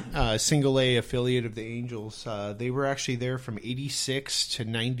Angels, single A affiliate of the Angels, they were actually there from 86 to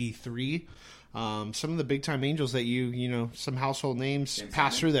 93. Some of the big time Angels that some household names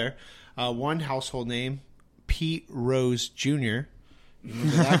passed through there. One household name, Pete Rose Jr. You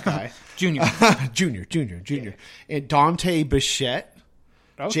remember that guy? Junior. And Dante Bichette,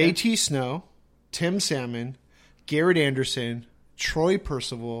 JT Snow, Tim Salmon, Garrett Anderson, Troy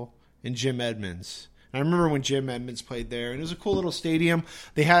Percival, and Jim Edmonds. And I remember when Jim Edmonds played there, and it was a cool little stadium.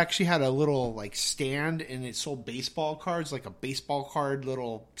 They actually had a little like stand, and it sold baseball cards, like a baseball card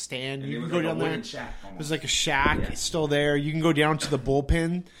little stand. You can go down there. It was like a shack. Yeah. It's still there. You can go down to the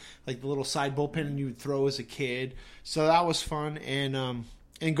bullpen, like the little side bullpen, and you would throw as a kid. So that was fun. And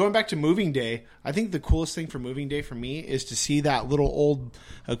going back to moving day, I think the coolest thing for moving day for me is to see that little old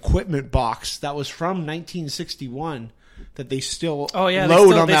equipment box that was from 1961 that they still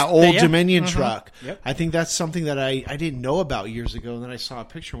load on that old Dominion truck. Yep. I think that's something that I didn't know about years ago, and then I saw a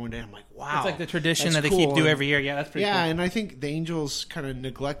picture one day. I'm like, wow. It's like the tradition that they keep do every year. Yeah, that's pretty cool. Yeah, and I think the Angels kind of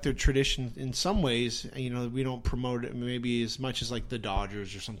neglect their tradition in some ways. We don't promote it maybe as much as like the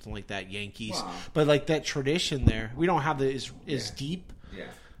Dodgers or something like that, Yankees. Wow. But like that tradition there, we don't have as deep.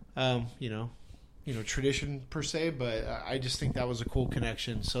 Yeah. Tradition per se, but I just think that was a cool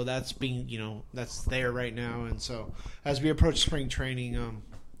connection. So that's that's there right now. And so as we approach spring training,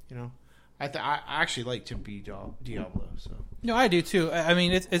 I actually like Tempe Diablo. So no, I do too. I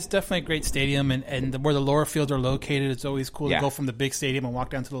mean, it's definitely a great stadium, and where the lower fields are located, it's always cool to go from the big stadium and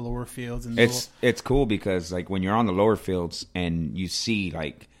walk down to the lower fields. And it's cool because like when you're on the lower fields and you see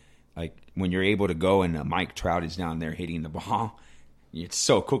like when you're able to go and Mike Trout is down there hitting the ball. It's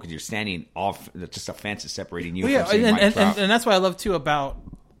so cool because you're standing off just a fence is separating you. Well, and that's what I love too about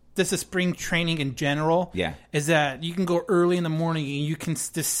this is spring training in general. Yeah, is that you can go early in the morning and you can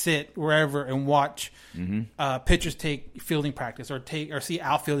just sit wherever and watch pitchers take fielding practice or see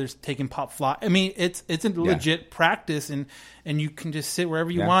outfielders taking pop fly. I mean, it's a legit practice and you can just sit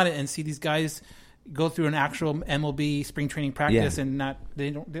wherever you want it and see these guys go through an actual MLB spring training practice and they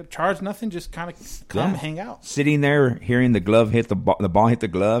don't charge nothing, just kind of come hang out. Sitting there, hearing the glove hit the ball hit the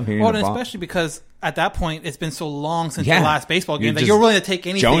glove. Especially because at that point it's been so long since the last baseball game that you're willing to take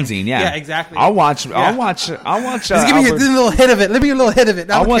anything. Jonesing, yeah, exactly. I'll watch. Just give me a little hit of it. Let me get a little hit of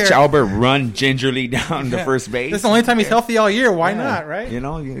it. I'll watch Albert run gingerly down to first base. That's the only time he's healthy all year. Why not? Right?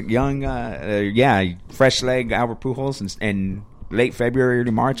 Young, fresh leg Albert Pujols and late February,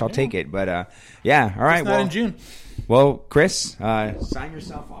 early March, I'll take it. But all right. It's not in June. Well, Chris, sign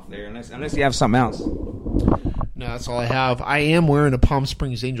yourself off there unless you have something else. No, that's all I have. I am wearing a Palm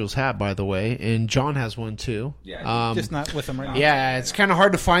Springs Angels hat, by the way, and John has one too. Yeah, just not with him right now. Yeah, it's kind of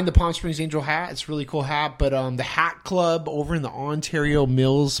hard to find the Palm Springs Angel hat. It's a really cool hat, but the Hat Club over in the Ontario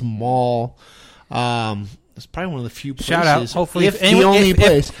Mills Mall, it's probably one of the few places. Shout out. Hopefully, if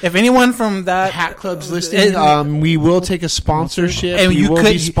anyone from that Hat Club's listening, we will take a sponsorship. And we will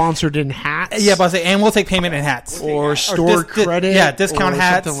be sponsored in hats. Yeah, but I say, and we'll take payment in hats or store credit. Discount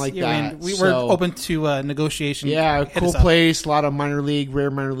hats, something like that. We're open to negotiation. Yeah, cool place. A lot of minor league,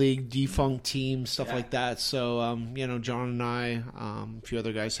 rare minor league, defunct teams, stuff like that. So, John and I, a few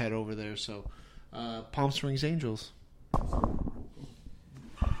other guys head over there. So, Palm Springs Angels.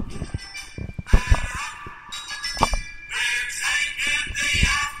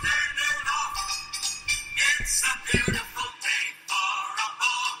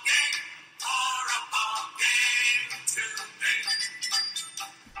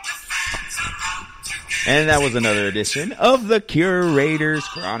 And that was another edition of the Curators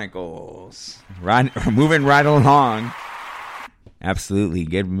Chronicles. Moving right along. Absolutely.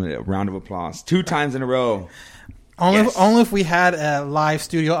 Give them a round of applause. 2 times in a row. Only if we had a live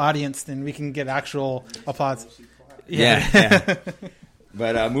studio audience, then we can get actual applause. Yeah.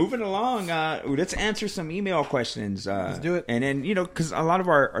 But moving along, let's answer some email questions. Let's do it. And then, because a lot of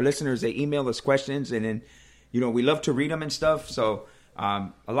our listeners, they email us questions, and then, we love to read them and stuff. So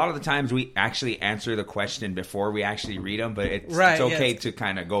a lot of the times we actually answer the question before we actually read them, but it's okay to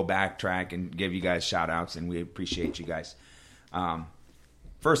kind of go backtrack and give you guys shout outs, and we appreciate you guys.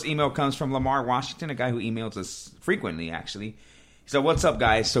 First email comes from Lamar Washington, a guy who emails us frequently, actually. So what's up,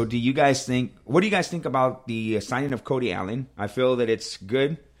 guys? So what do you guys think about the signing of Cody Allen? I feel that it's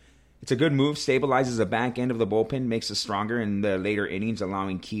good. It's a good move, stabilizes the back end of the bullpen, makes us stronger in the later innings,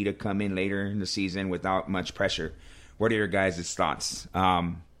 allowing Key to come in later in the season without much pressure. What are your guys' thoughts?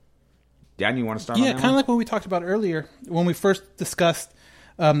 Dan, you want to start on that? Yeah, kind of like what we talked about earlier. When we first discussed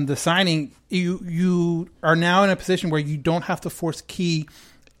the signing, you are now in a position where you don't have to force Key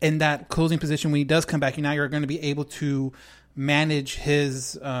in that closing position when he does come back. You're going to be able to manage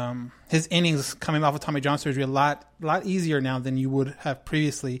his innings coming off of Tommy John surgery a lot easier now than you would have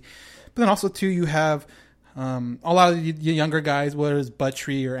previously. But then also too, you have a lot of the younger guys, whether it's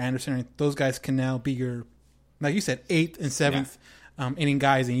Buttrey or Anderson, those guys can now be your, like you said, 8th and 7th inning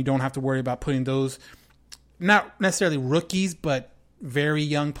guys, and you don't have to worry about putting those not necessarily rookies, but very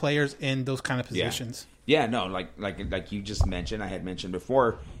young players in those kind of positions. Yeah, no, like you just mentioned, I had mentioned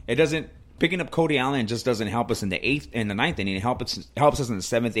before, picking up Cody Allen just doesn't help us in the 8th and the 9th inning. It helps us in the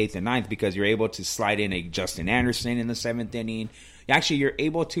 7th, 8th, and 9th because you're able to slide in a Justin Anderson in the 7th inning. Actually, you're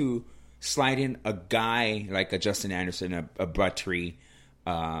able to slide in a guy like a Justin Anderson, a Buttrey,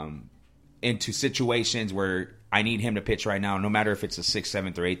 into situations where I need him to pitch right now, no matter if it's the 6th,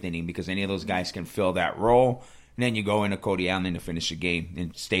 7th, or 8th inning, because any of those guys can fill that role. And then you go into Cody Allen to finish the game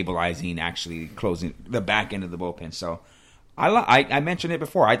and stabilizing, actually closing the back end of the bullpen. So I mentioned it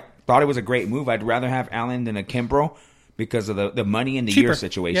before. I thought it was a great move. I'd rather have Allen than a Kimbrough because of the money and the year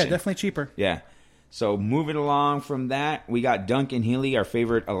situation. Yeah, definitely cheaper. Yeah. So moving along from that, we got Duncan Healy, our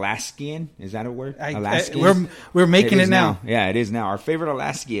favorite Alaskian. Is that a word? Alaskian. We're making it now. Yeah, it is now. Our favorite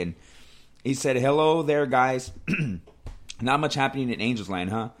Alaskian. He said, "Hello there, guys. Not much happening in Angels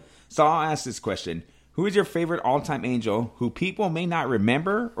land, huh? So I'll ask this question. Who is your favorite all-time Angel who people may not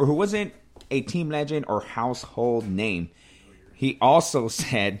remember or who wasn't a team legend or household name?" He also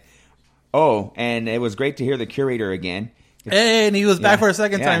said, and it was great to hear the curator again. Hey, and he was back for a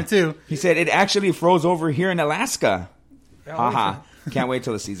second time, too. He said, it actually froze over here in Alaska. Haha. Can't wait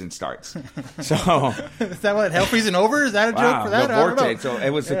till the season starts. So is that what, hell freezing over? Is that a joke for that? The vortex. So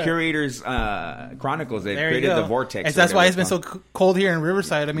it was the curator's chronicles that created the vortex. And that's why it's been so cold here in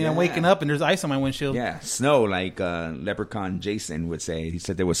Riverside. I mean, I'm waking up and there's ice on my windshield. Yeah, snow, like Leprechaun Jason would say. He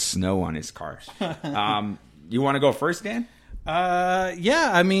said there was snow on his cars. You want to go first, Dan?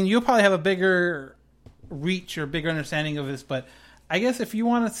 Yeah. I mean, you'll probably have a bigger reach or bigger understanding of this, but I guess if you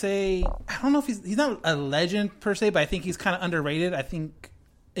want to say, I don't know if he's not a legend per se, but I think he's kind of underrated. I think,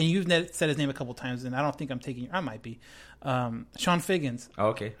 and you've said his name a couple times, and I don't think I'm taking. I might be. Sean Figgins. Oh,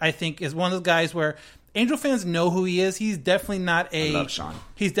 okay. I think is one of those guys where Angel fans know who he is. He's definitely not a. I love Sean.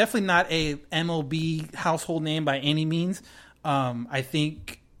 He's definitely not a MLB household name by any means. I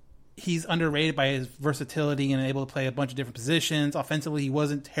think he's underrated by his versatility and able to play a bunch of different positions. Offensively, he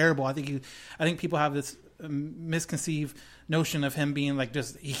wasn't terrible. I think people have this misconceived notion of him being like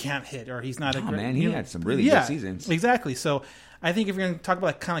just he can't hit or he's not a great man. He had some really good seasons. Exactly. So I think if you're going to talk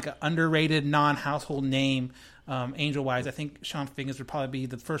about kind of like an underrated non-household name, Angel wise, I think Sean Figgins would probably be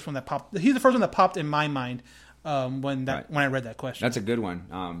the first one that popped. He's the first one that popped in my mind when I read that question. That's a good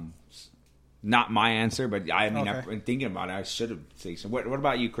one. not my answer, but I mean, Okay. I've been thinking about it. I should have said so. What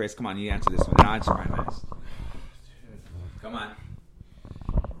about you, Chris? Come on, you answer this one. Then I'll answer mine last. Come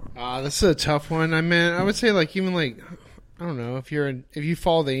on. This is a tough one. I mean, I would say like even like I don't know if you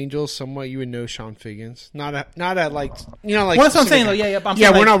follow the Angels somewhat, you would know Sean Figgins. Not at like like. Well, that's what I'm saying though. Yeah, we're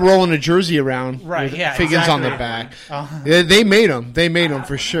saying, not rolling a jersey around Right, with yeah, Figgins on the exactly. back. They made him. They made him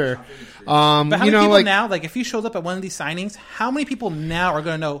for sure. But how many people like now? Like if he shows up at one of these signings, how many people now are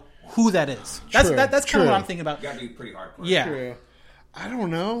going to know who that is? That's True, that's kind true. of what I'm thinking about. You got to do pretty hardcore. Yeah. True. I don't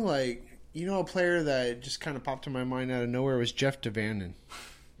know. Like a player that just kind of popped in my mind out of nowhere was Jeff Devannon.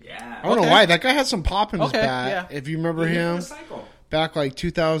 Yeah. I don't know why. That guy had some pop in his Okay, bat. yeah. If you remember him. Back like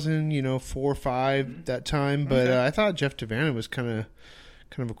 2000, 4 or 5 that time. But I thought Jeff Devannon was kind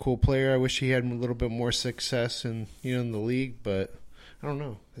of a cool player. I wish he had a little bit more success in the league, but I don't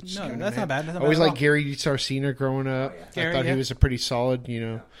know. That's not bad. That's not Always bad at like Gary Sarcina growing up. Gary, I thought yeah. he was a pretty solid,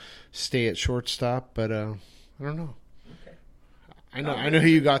 stay at shortstop. But I don't know. Okay. I know who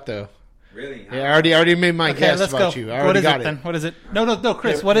you got though. Really? Yeah, I already made my guess let's about go. you. I What already is got it then? What is it? No,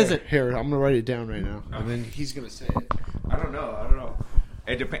 Chris. What is it? Here, I'm gonna write it down right now, and then he's gonna say it. I don't know.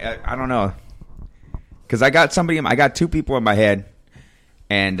 It depends. I don't know. Because I got 2 people in my head,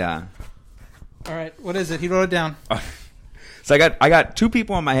 and All right. What is it? He wrote it down. so I got 2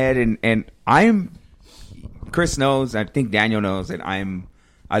 people in my head, and I'm. Chris knows. I think Daniel knows that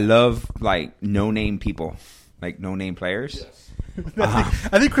I love like no name people, like no name players. Yes.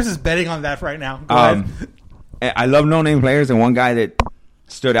 I think Chris is betting on that right now. Go ahead. I love no name players, and one guy that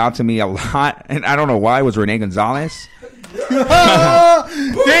stood out to me a lot, and I don't know why, was Rene Gonzalez. Ding,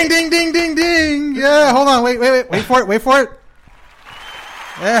 ding, ding, ding, ding. Yeah, hold on. Wait for it.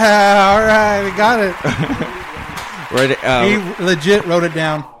 Yeah, all right. We got it. He legit wrote it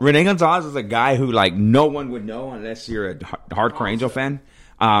down. Rene Gonzalez is a guy who like no one would know unless you're a hardcore Angel fan.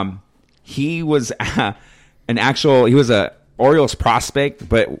 He was he was a Orioles prospect,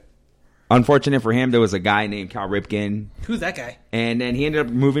 but unfortunate for him, there was a guy named Cal Ripken. Who's that guy? And then he ended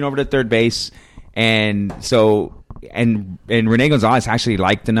up moving over to third base. And so, and Rene Gonzalez actually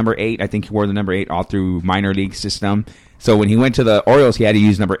liked the number 8. I think he wore the number 8 all through minor league system. So when he went to the Orioles, he had to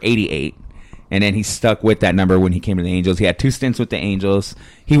use number 88. And then he stuck with that number when he came to the Angels. He had 2 stints with the Angels.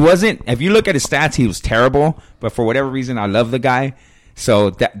 He wasn't, if you look at his stats, he was terrible. But for whatever reason, I love the guy. So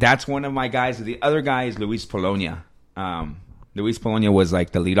that's one of my guys. The other guy is Luis Polonia. Luis Polonia was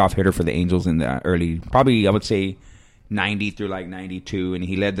like the leadoff hitter for the Angels in the early, probably I would say 90 through like 92, and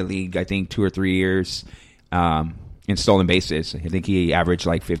he led the league I think 2 or 3 years in stolen bases. I think he averaged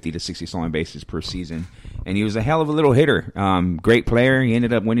like 50 to 60 stolen bases per season, and he was a hell of a little hitter. Great player. He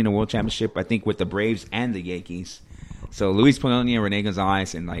ended up winning a world championship I think with the Braves and the Yankees. So Luis Polonia, Rene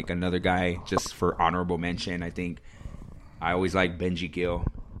Gonzalez, and like another guy just for honorable mention. I think I always like Benji Gill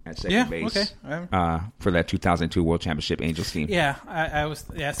at second base for that 2002 World Championship Angels team. Yeah, I was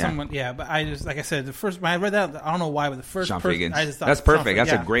someone but I just like I said the first when I read that I don't know why but the first Sean person Figgins. I just thought That's perfect. That's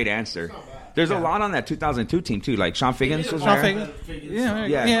yeah. a great answer. There's a lot on that 2002 team too. Like Sean Figgins was there.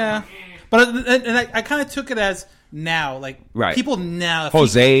 Yeah. But and I kind of took it as now like people now.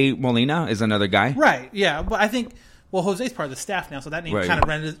 Jose Molina is another guy. Right. Yeah. But I think. Well, Jose's part of the staff now, so that name kind of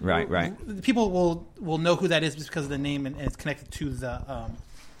renders. Right. People will know who that is just because of the name, and it's connected to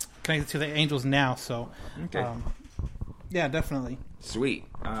the Angels now. So, yeah, definitely. Sweet.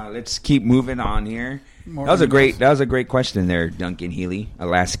 Let's keep moving on here. That was a great question there, Duncan Healy,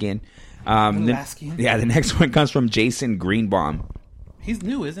 Alaskan. Alaskan. The next one comes from Jason Greenbaum. He's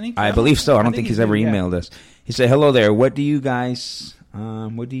new, isn't he? I believe so. I don't think he's ever emailed us. He said, "Hello there. What do you guys?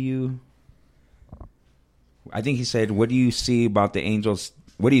 I think he said, what do you see about the Angels?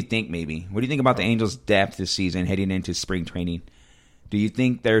 What do you think maybe? What do you think about the Angels' depth this season heading into spring training? Do you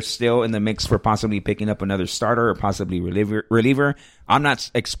think they're still in the mix for possibly picking up another starter or possibly reliever? I'm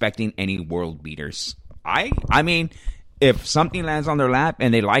not expecting any world beaters. I mean, if something lands on their lap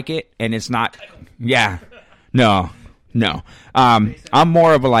and they like it and it's not, no. I'm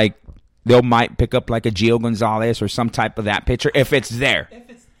more of a like, they might pick up like a Gio Gonzalez or some type of that pitcher if it's there.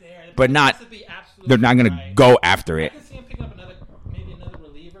 But not, they're not going to go after it. I can see him picking up maybe another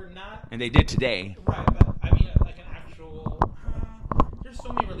reliever, and they did today. Right, but I mean, like an actual. There's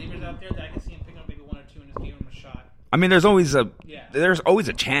so many relievers out there that I can see him picking up maybe 1 or 2 and just giving him a shot. I mean, there's always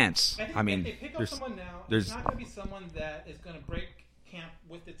a chance. I mean, if they pick up someone now, it's not going to be someone that is going to break camp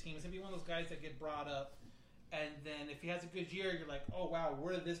with the team. It's going to be one of those guys that get brought up, and then if he has a good year, you're like, oh wow,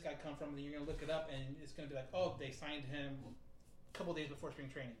 where did this guy come from? And then you're going to look it up, and it's going to be like, oh, they signed him a couple days before spring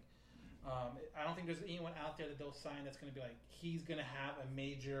training. I don't think there's anyone out there that they'll sign that's going to be like he's going to have a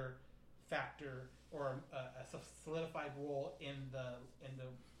major factor or a solidified role in the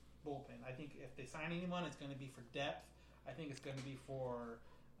bullpen. I think if they sign anyone, it's going to be for depth. I think it's going to be for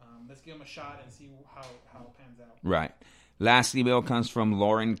let's give them a shot and see how it pans out. Right. Last email comes from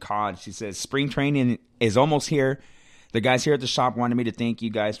Lauren Codd. She says, spring training is almost here. The guys here at the shop wanted me to thank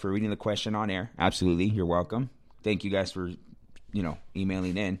you guys for reading the question on air. Absolutely. You're welcome. Thank you guys for,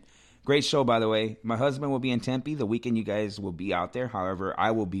 emailing in. Great show, by the way. My husband will be in Tempe the weekend you guys will be out there. However,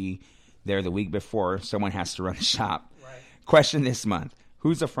 I will be there the week before. Someone has to run the shop. Right. Question this month.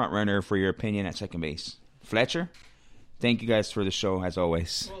 Who's the front runner for your opinion at second base? Fletcher? Thank you guys for the show, as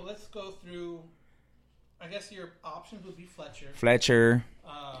always. Well, let's go through. I guess your options would be Fletcher, Rafingo,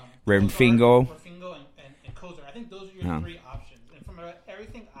 and Kozar. I think those are your three options. And from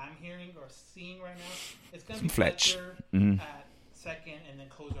everything I'm hearing or seeing right now, it's going to be Fletcher at second and then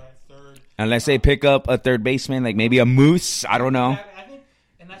Kozar at third. Unless they pick up a third baseman, like maybe a Moose. I don't know. I think,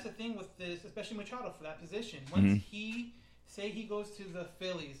 and that's the thing with this, especially Machado for that position. Once he goes to the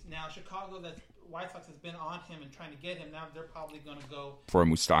Phillies, now Chicago, that White Sox has been on him and trying to get him. Now they're probably going to go for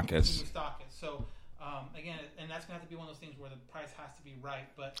Moustakas. So. Again, and that's going to have to be one of those things where the price has to be right.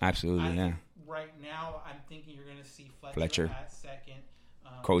 But absolutely, yeah. Right now, I'm thinking you're going to see Fletcher at second,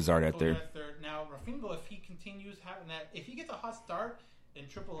 Kozar at third. Now, Rafingo, if he continues having that, if he gets a hot start in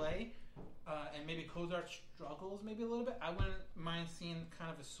AAA, and maybe Kozar struggles maybe a little bit, I wouldn't mind seeing kind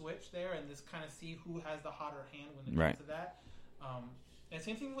of a switch there and just kind of see who has the hotter hand when it comes to that. And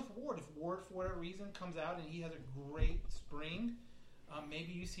same thing with Ward. If Ward, for whatever reason, comes out and he has a great spring.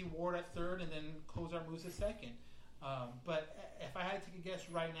 Maybe you see Ward at third and then Kozar moves to second. But if I had to take a guess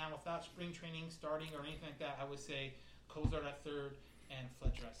right now without spring training starting or anything like that, I would say Kozar at third and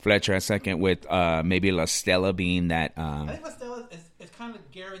Fletcher at second. Fletcher at second with maybe La Stella being that... I think La Stella is kind of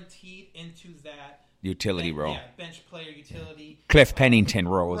guaranteed into that... utility role. Yeah, bench player utility. Cliff Pennington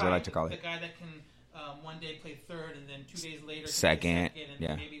role is what I like to call it. The guy that can one day play third and then 2 days later second. And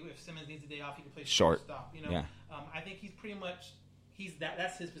then maybe if Simmons needs a day off, he can play shortstop. I think he's pretty much...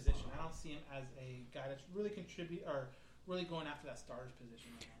 That's his position. I don't see him as a guy that's really really going after that starter's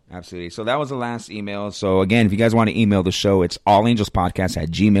position right now. Absolutely. So that was the last email. So again, if you guys want to email the show, it's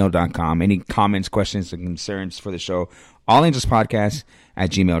allangelspodcast@gmail.com. Any comments, questions, and concerns for the show,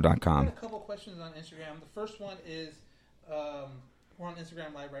 allangelspodcast@gmail.com. I got a couple questions on Instagram. The first one is, we're on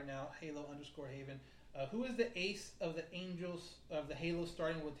Instagram Live right now, Halo_Haven. Who is the ace of the Angels of the Halo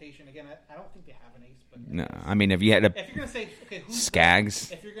starting rotation? Again, I don't think they have an ace. But no, I mean, if you had if you're going to say, okay, who's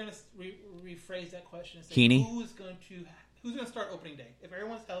Skaggs? If you're going to rephrase that question and say, Heaney? who's going to start opening day? If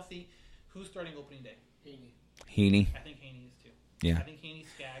everyone's healthy, who's starting opening day? Heaney. I think Heaney is too. Yeah. I think Heaney,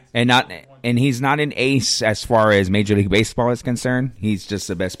 Skaggs. And he's not an ace as far as Major League Baseball is concerned. He's just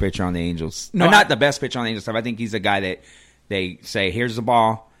the best pitcher on the Angels. No, not the best pitcher on the Angels. I think he's a guy that they say, here's the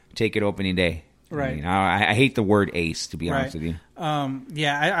ball, take it opening day. Right. I hate the word ace, to be honest with you. I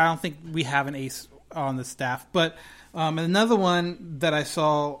don't think we have an ace on the staff. But another one that I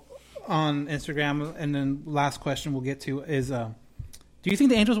saw on Instagram, and then last question we'll get to, is do you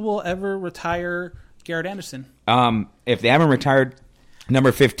think the Angels will ever retire Garrett Anderson? If they haven't retired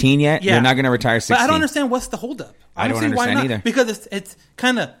number 15 yet, they're not going to retire 16. But I don't understand what's the holdup. I don't understand either. Because it's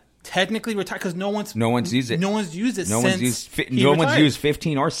kind of technically retired because no one's used it. No one's used it no one's used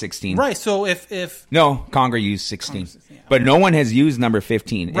 15 or 16. Right. So if Conger used 16, but no one has used number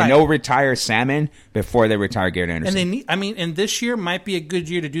 15, and they'll retire Salmon before they retire Garrett Anderson. And this year might be a good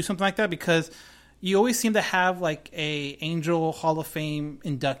year to do something like that because you always seem to have like a Angel Hall of Fame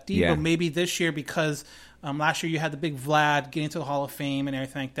inductee, but maybe this year because. Last year you had the big Vlad get into the Hall of Fame and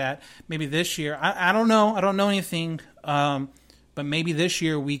everything like that. Maybe this year, I don't know. I don't know anything. But maybe this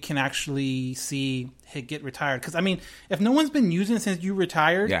year we can actually see it get retired. Because, I mean, if no one's been using it since you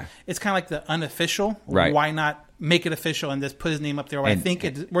retired, it's kind of like the unofficial. Right. Why not make it official and just put his name up there where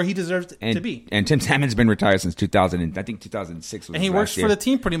where he deserves to be? And Tim Salmon's been retired since 2000. And I think 2006 was. And he works for the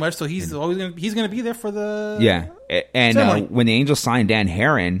team pretty much, so he's always going to be there for the. Yeah, and when the Angels signed Dan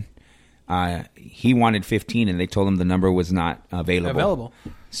Herron, he wanted 15, and they told him the number was not available.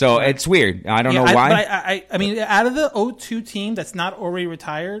 So it's weird. I don't know why. But I mean, out of the 0-2 team that's not already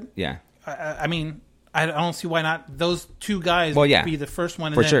retired, I mean, I don't see why not those two guys be the first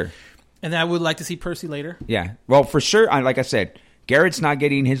one. For sure. And then I would like to see Percy later. Yeah. Well, for sure. Like I said, Garrett's not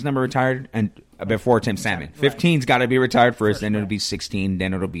getting his number retired and before Tim Salmon. 15's got to be retired first, then it'll be 16,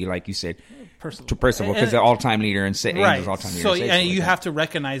 then it'll be, like you said, Percival, because the all-time leader and Angels all-time leader. So you have to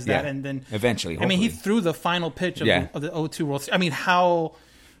recognize that, and then eventually. Hopefully. I mean, he threw the final pitch of the 0-2 World Series. I mean, how?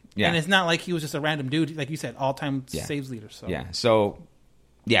 Yeah. And it's not like he was just a random dude, like you said, all-time saves leader. So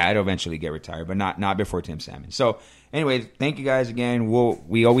Yeah, it'll eventually get retired, but not before Tim Salmon. So, anyway, thank you guys again.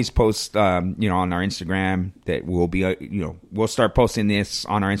 We always post, on our Instagram that we'll be, we'll start posting this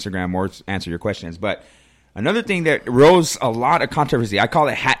on our Instagram or answer your questions. But another thing that rose a lot of controversy, I call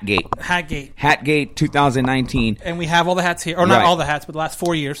it Hatgate. Hatgate 2019. And we have all the hats here, or not all the hats, but the last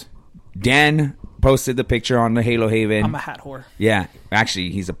 4 years. Dan posted the picture on the Halo Haven. I'm a hat whore. Yeah, actually,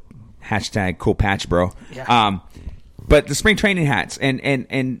 he's a hashtag cool patch, bro. Yeah. But the spring training hats and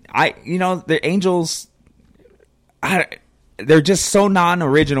I, the Angels, they're just so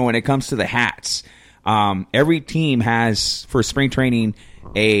non-original when it comes to the hats. Every team has for spring training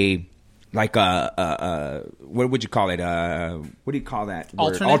what would you call it? What do you call that?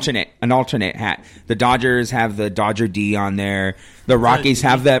 An alternate hat. The Dodgers have the Dodger D on there. The Rockies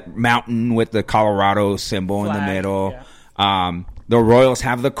have that mountain with the Colorado symbol in the middle. Yeah. The Royals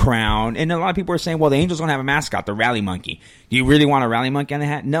have the crown. And a lot of people are saying, well, the Angels don't have a mascot, the rally monkey. Do you really want a rally monkey on the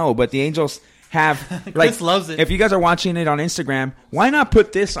hat? No, but the Angels have... Chris loves it. If you guys are watching it on Instagram, why not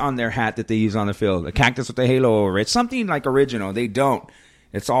put this on their hat that they use on the field? A cactus with a halo over it. Something like original. They don't.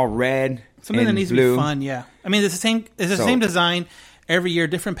 It's all red. Something and that needs blue. to be fun, yeah. I mean, it's the same design every year,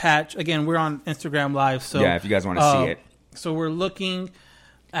 different patch. Again, we're on Instagram Live, so yeah, if you guys want to see it. So we're looking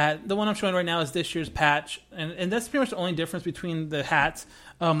at the one I'm showing right now is this year's patch, and that's pretty much the only difference between the hats.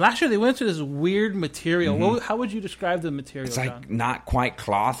 Last year they went to this weird material. Mm-hmm. How would you describe the material? It's like John? not quite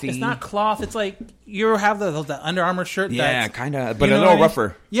clothy. It's not cloth. It's like you have the Under Armour shirt. Yeah, kind of, but a little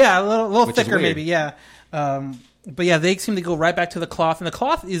rougher. Yeah, a little thicker maybe. Yeah. But yeah, they seem to go right back to the cloth, and the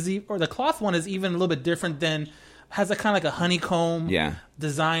cloth one is even a little bit different than has a kind of like a honeycomb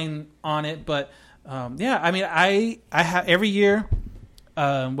design on it. But I mean, I have every year,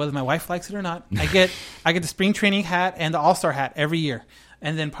 whether my wife likes it or not, I get the spring training hat and the All-Star hat every year,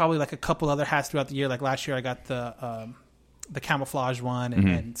 and then probably like a couple other hats throughout the year. Like last year, I got the camouflage one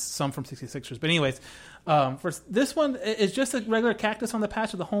and some from 66ers. But anyways, for this one, it's just a regular cactus on the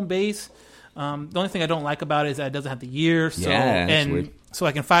patch of the home base. The only thing I don't like about it is that it doesn't have the year. So, so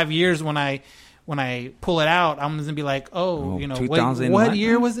like in 5 years when I pull it out, I'm going to be like, what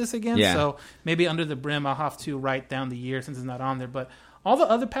year was this again? Yeah. So maybe under the brim, I'll have to write down the year since it's not on there. But all the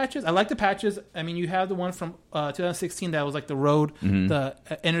other patches, I like the patches. I mean, you have the one from 2016 that was like the road, the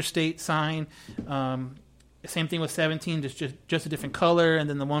interstate sign. Same thing with 17, just a different color. And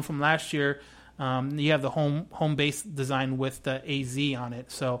then the one from last year, you have the home base design with the AZ on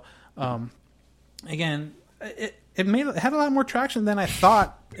it. So, again, it had a lot more traction than I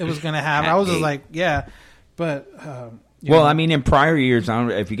thought it was going to have. I was just like, yeah, but I mean, in prior years, I don't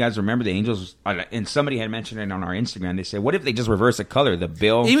know if you guys remember the Angels, and somebody had mentioned it on our Instagram. They said, "What if they just reverse the color, the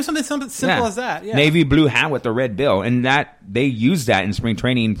bill, even something simple as that, navy blue hat with the red bill?" And that they used that in spring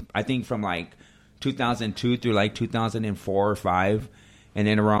training. I think from like 2002 through like 2004 or 5, and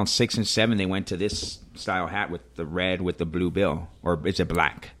then around 6 and 7, they went to this style hat with the red with the blue bill, or is it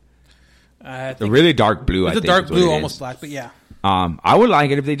black? The really dark blue. It's a dark blue, almost black, but yeah. I would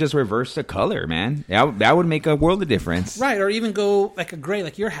like it if they just reverse the color, man. That would make a world of difference. Right, or even go like a gray,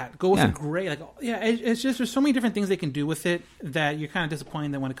 like your hat. Go with a gray. It's just there's so many different things they can do with it that you're kind of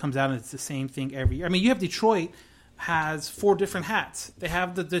disappointed that when it comes out and it's the same thing every year. I mean, you have Detroit has 4 different hats. They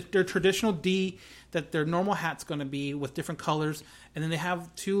have their traditional D that their normal hat's going to be with different colors, and then they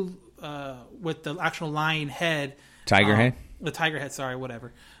have 2 with the actual lion head. Tiger head? The tiger head, sorry,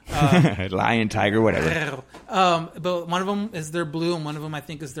 whatever. Lion, tiger, whatever. But one of them is their blue, and one of them I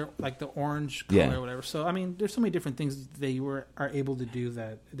think is their like the orange color or whatever. So I mean, there's so many different things they are able to do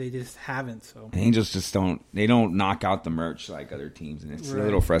that they just haven't. So Angels just don't knock out the merch like other teams, and it's a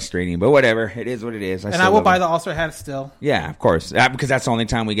little frustrating. But whatever, it is what it is. I will buy the All-Star hat still. Yeah, of course, because that's the only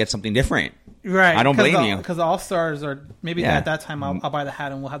time we get something different. Right. I don't blame you. Because the All-Stars are maybe at that time I'll buy the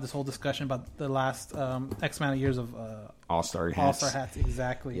hat and we'll have this whole discussion about the last X amount of years of All-Star hats. All-Star hats,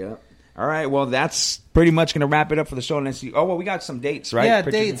 exactly. Yeah. All right. Well, that's pretty much going to wrap it up for the show. We got some dates, right? Yeah,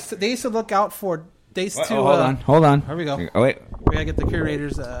 dates. Dates to look out for. Dates to. Hold on. Here we go. Oh wait. We gotta get the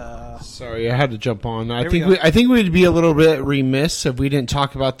curators. Sorry, I had to jump on. I think we'd be a little bit remiss if we didn't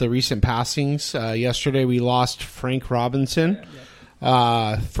talk about the recent passings. Yesterday, we lost Frank Robinson.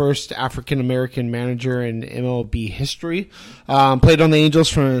 First African-American manager in MLB history. Played on the Angels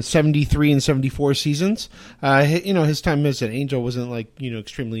from 73 and 74 seasons. His time as an Angel wasn't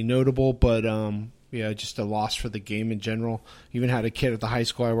extremely notable, but just a loss for the game in general. Even had a kid at the high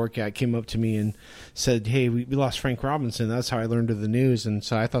school I work at came up to me and said, "Hey, we lost Frank Robinson." That's how I learned of the news, and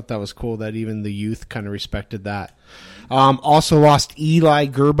so I thought that was cool that even the youth kind of respected that. Also lost Eli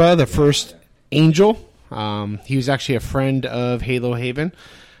Gerba, the first Angel. He was actually a friend of Halo Haven.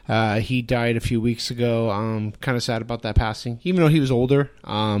 He died a few weeks ago. Kind of sad about that passing, even though he was older.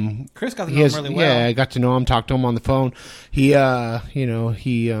 Chris got to know him really well. Yeah, I got to know him, talked to him on the phone. He,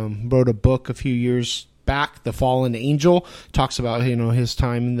 he wrote a book a few years back, The Fallen Angel. Talks about, his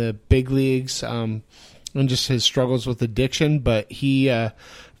time in the big leagues, and just his struggles with addiction. But he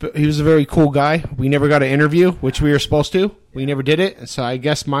was a very cool guy. We never got an interview, which we were supposed to. We never did it. So I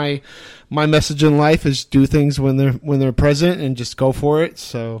guess my message in life is do things when they're present and just go for it.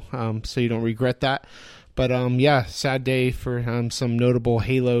 So so you don't regret that. But sad day for some notable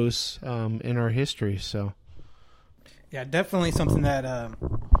halos in our history. So yeah, definitely something that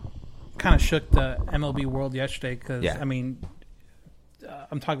kind of shook the MLB world yesterday. Because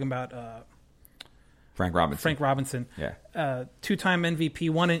I'm talking about Frank Robinson. Yeah. 2-time MVP,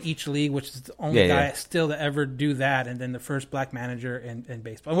 one in each league, which is the only guy still to ever do that, and then the first black manager in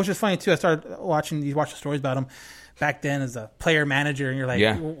baseball. Which is funny, too. I started watching the stories about him back then as a player manager, and you're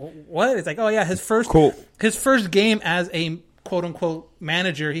like, what? It's like, oh, yeah, his first game as a quote-unquote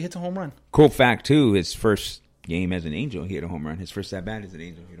manager, he hits a home run. Cool fact, too, his first game as an Angel, he hit a home run. His first at-bat as an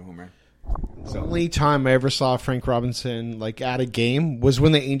Angel, he hit a home run. The only time I ever saw Frank Robinson at a game was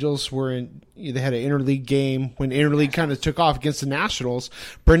when the Angels they had an interleague game when interleague kind of took off against the Nationals.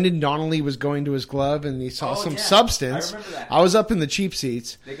 Brendan Donnelly was going to his glove and he saw some substance. I was up in the cheap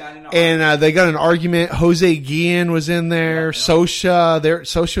seats they got an argument. Jose Guillen was in there.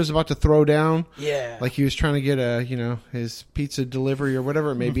 Socha was about to throw down. Yeah, like he was trying to get his pizza delivery or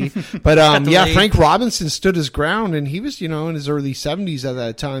whatever it may be. But Frank Robinson stood his ground and he was in his early 70s at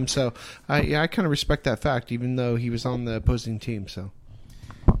that time. So I kind of respect that fact, even though he was on the opposing team. So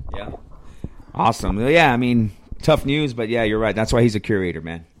yeah. Awesome. Yeah, I mean, tough news, but yeah, you're right. That's why he's a curator,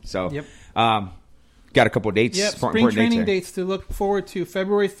 man. So, got a couple of dates. Yep, spring training dates to look forward to.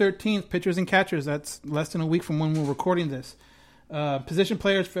 February 13th, pitchers and catchers. That's less than a week from when we're recording this. Position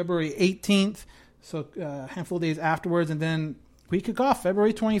players, February 18th. So, a handful of days afterwards. And then we kick off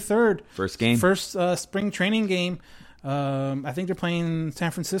February 23rd. First game. First spring training game. I think they're playing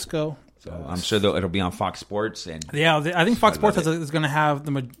San Francisco. So I'm sure it'll be on Fox Sports, and I think Fox Sports is going to have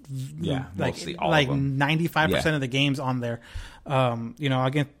mostly all 95% of the games on there.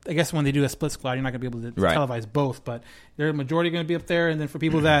 Again, I guess when they do a split squad, you're not going to be able to televise both, but the majority going to be up there. And then for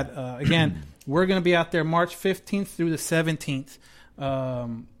people that again, we're going to be out there March 15th through the 17th.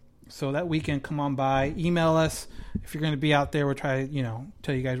 So that weekend, come on by, email us if you're going to be out there. We'll try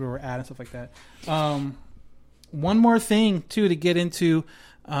tell you guys where we're at and stuff like that. One more thing too to get into.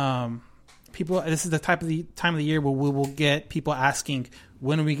 People, this is the time of the year where we will get people asking,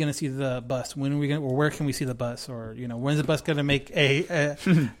 when are we going to see the bus? When are we going? Or where can we see the bus? Or when's the bus going to make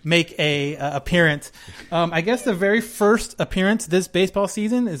a appearance? I guess the very first appearance this baseball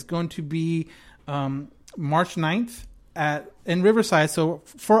season is going to be March 9th in Riverside. So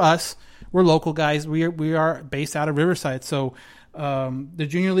for us, we're local guys. We are based out of Riverside. So the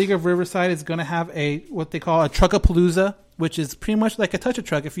Junior League of Riverside is going to have what they call a Truckapalooza, which is pretty much like a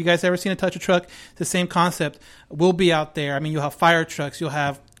touch-a-truck. If you guys ever seen a touch-a-truck, it's the same concept. We'll be out there. I mean, you'll have fire trucks. You'll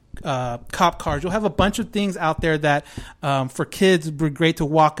have cop cars. You'll have a bunch of things out there that for kids would be great to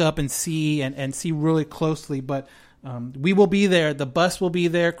walk up and see and see really closely. But we will be there. The bus will be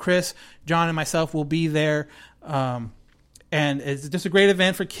there. Chris, John, and myself will be there. And it's just a great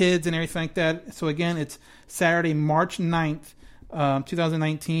event for kids and everything like that. So, again, it's Saturday, March 9th,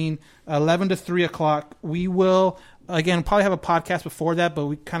 2019, 11 to 3 o'clock. We will... Again, probably have a podcast before that, but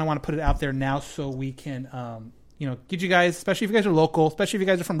we kind of want to put it out there now so we can, get you guys, especially if you guys are local, especially if you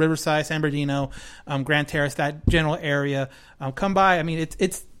guys are from Riverside, San Bernardino, Grand Terrace, that general area, come by. I mean,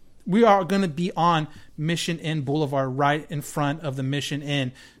 we are going to be on Mission Inn Boulevard, right in front of the Mission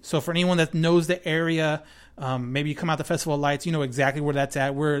Inn. So for anyone that knows the area, maybe you come out the Festival of Lights, you know exactly where that's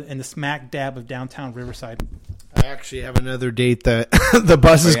at. We're in the smack dab of downtown Riverside. I actually have another date that the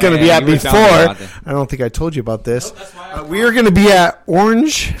bus is going to be at before. I don't think I told you about this. We are going to be at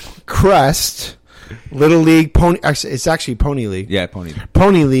Orange Crest Little League Pony. Actually, it's actually Pony League. Yeah, Pony League.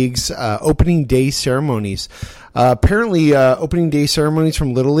 Pony League's opening day ceremonies. Apparently, opening day ceremonies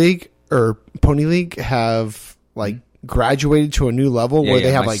from Little League or Pony League have graduated to a new level where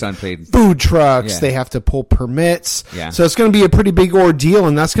they have food trucks. They have to pull permits. So it's going to be a pretty big ordeal,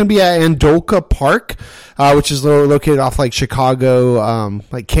 and that's going to be at Andoka Park, which is located off Chicago,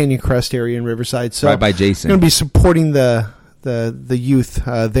 Canyon Crest area in Riverside. So right by Jason. We're going to be supporting the youth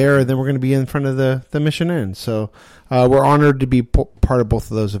there, and then we're going to be in front of the Mission Inn. So we're honored to be part of both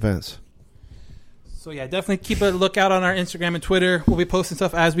of those events. So, yeah, definitely keep a lookout on our Instagram and Twitter. We'll be posting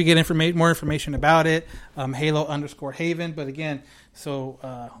stuff as we get more information about it. Halo_Haven. But, again,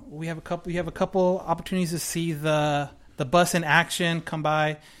 so we have a couple opportunities to see the the bus in action. Come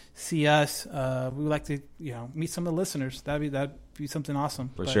by, see us. We would like to meet some of the listeners. That'd be something awesome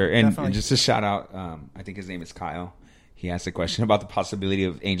for sure. And just a shout out. I think his name is Kyle. He asked a question about the possibility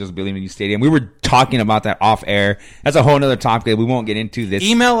of Angels building a new stadium. We were talking about that off air. That's a whole other topic that we won't get into this.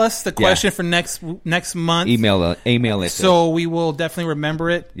 Email us the question for next month. Email it. So we will definitely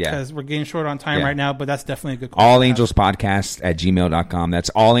remember it because we're getting short on time right now, but that's definitely a good question. allangelspodcast@gmail.com. That's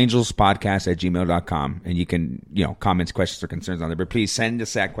allangelspodcast@gmail.com. And you can, comments, questions, or concerns on there. But please send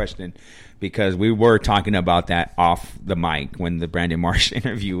us that question because we were talking about that off the mic when the Brandon Marsh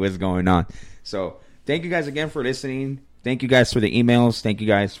interview was going on. So thank you guys again for listening. Thank you guys for the emails. Thank you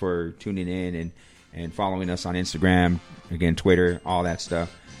guys for tuning in and following us on Instagram, again, Twitter, all that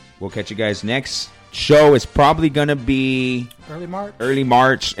stuff. We'll catch you guys next show. Is probably going to be early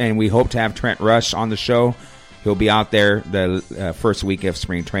March, and we hope to have Trent Rush on the show. He'll be out there the first week of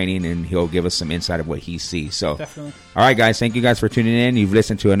spring training, and he'll give us some insight of what he sees. So, definitely. All right, guys, thank you guys for tuning in. You've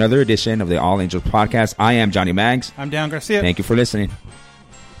listened to another edition of the All Angels Podcast. I am Johnny Maggs. I'm Dan Garcia. Thank you for listening.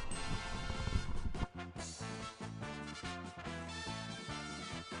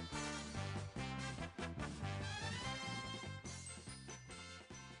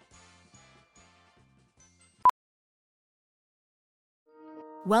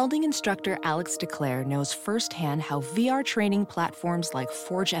 Welding instructor Alex DeClaire knows firsthand how VR training platforms like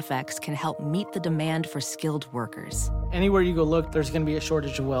ForgeFX can help meet the demand for skilled workers. Anywhere you go look, there's going to be a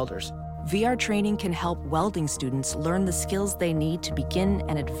shortage of welders. VR training can help welding students learn the skills they need to begin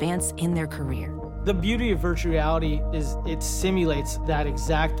and advance in their career. The beauty of virtual reality is it simulates that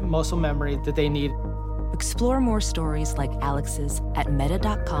exact muscle memory that they need. Explore more stories like Alex's at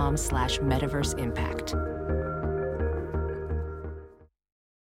meta.com/metaverseimpact.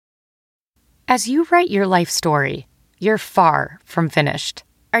 As you write your life story, you're far from finished.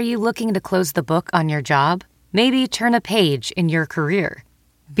 Are you looking to close the book on your job? Maybe turn a page in your career?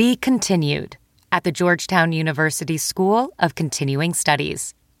 Be continued at the Georgetown University School of Continuing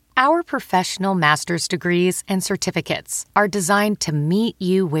Studies. Our professional master's degrees and certificates are designed to meet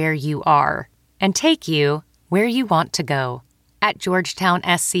you where you are and take you where you want to go. At Georgetown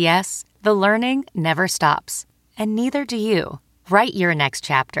SCS, the learning never stops, and neither do you. Write your next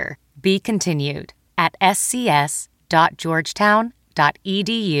chapter. Be continued at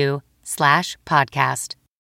scs.georgetown.edu/podcast.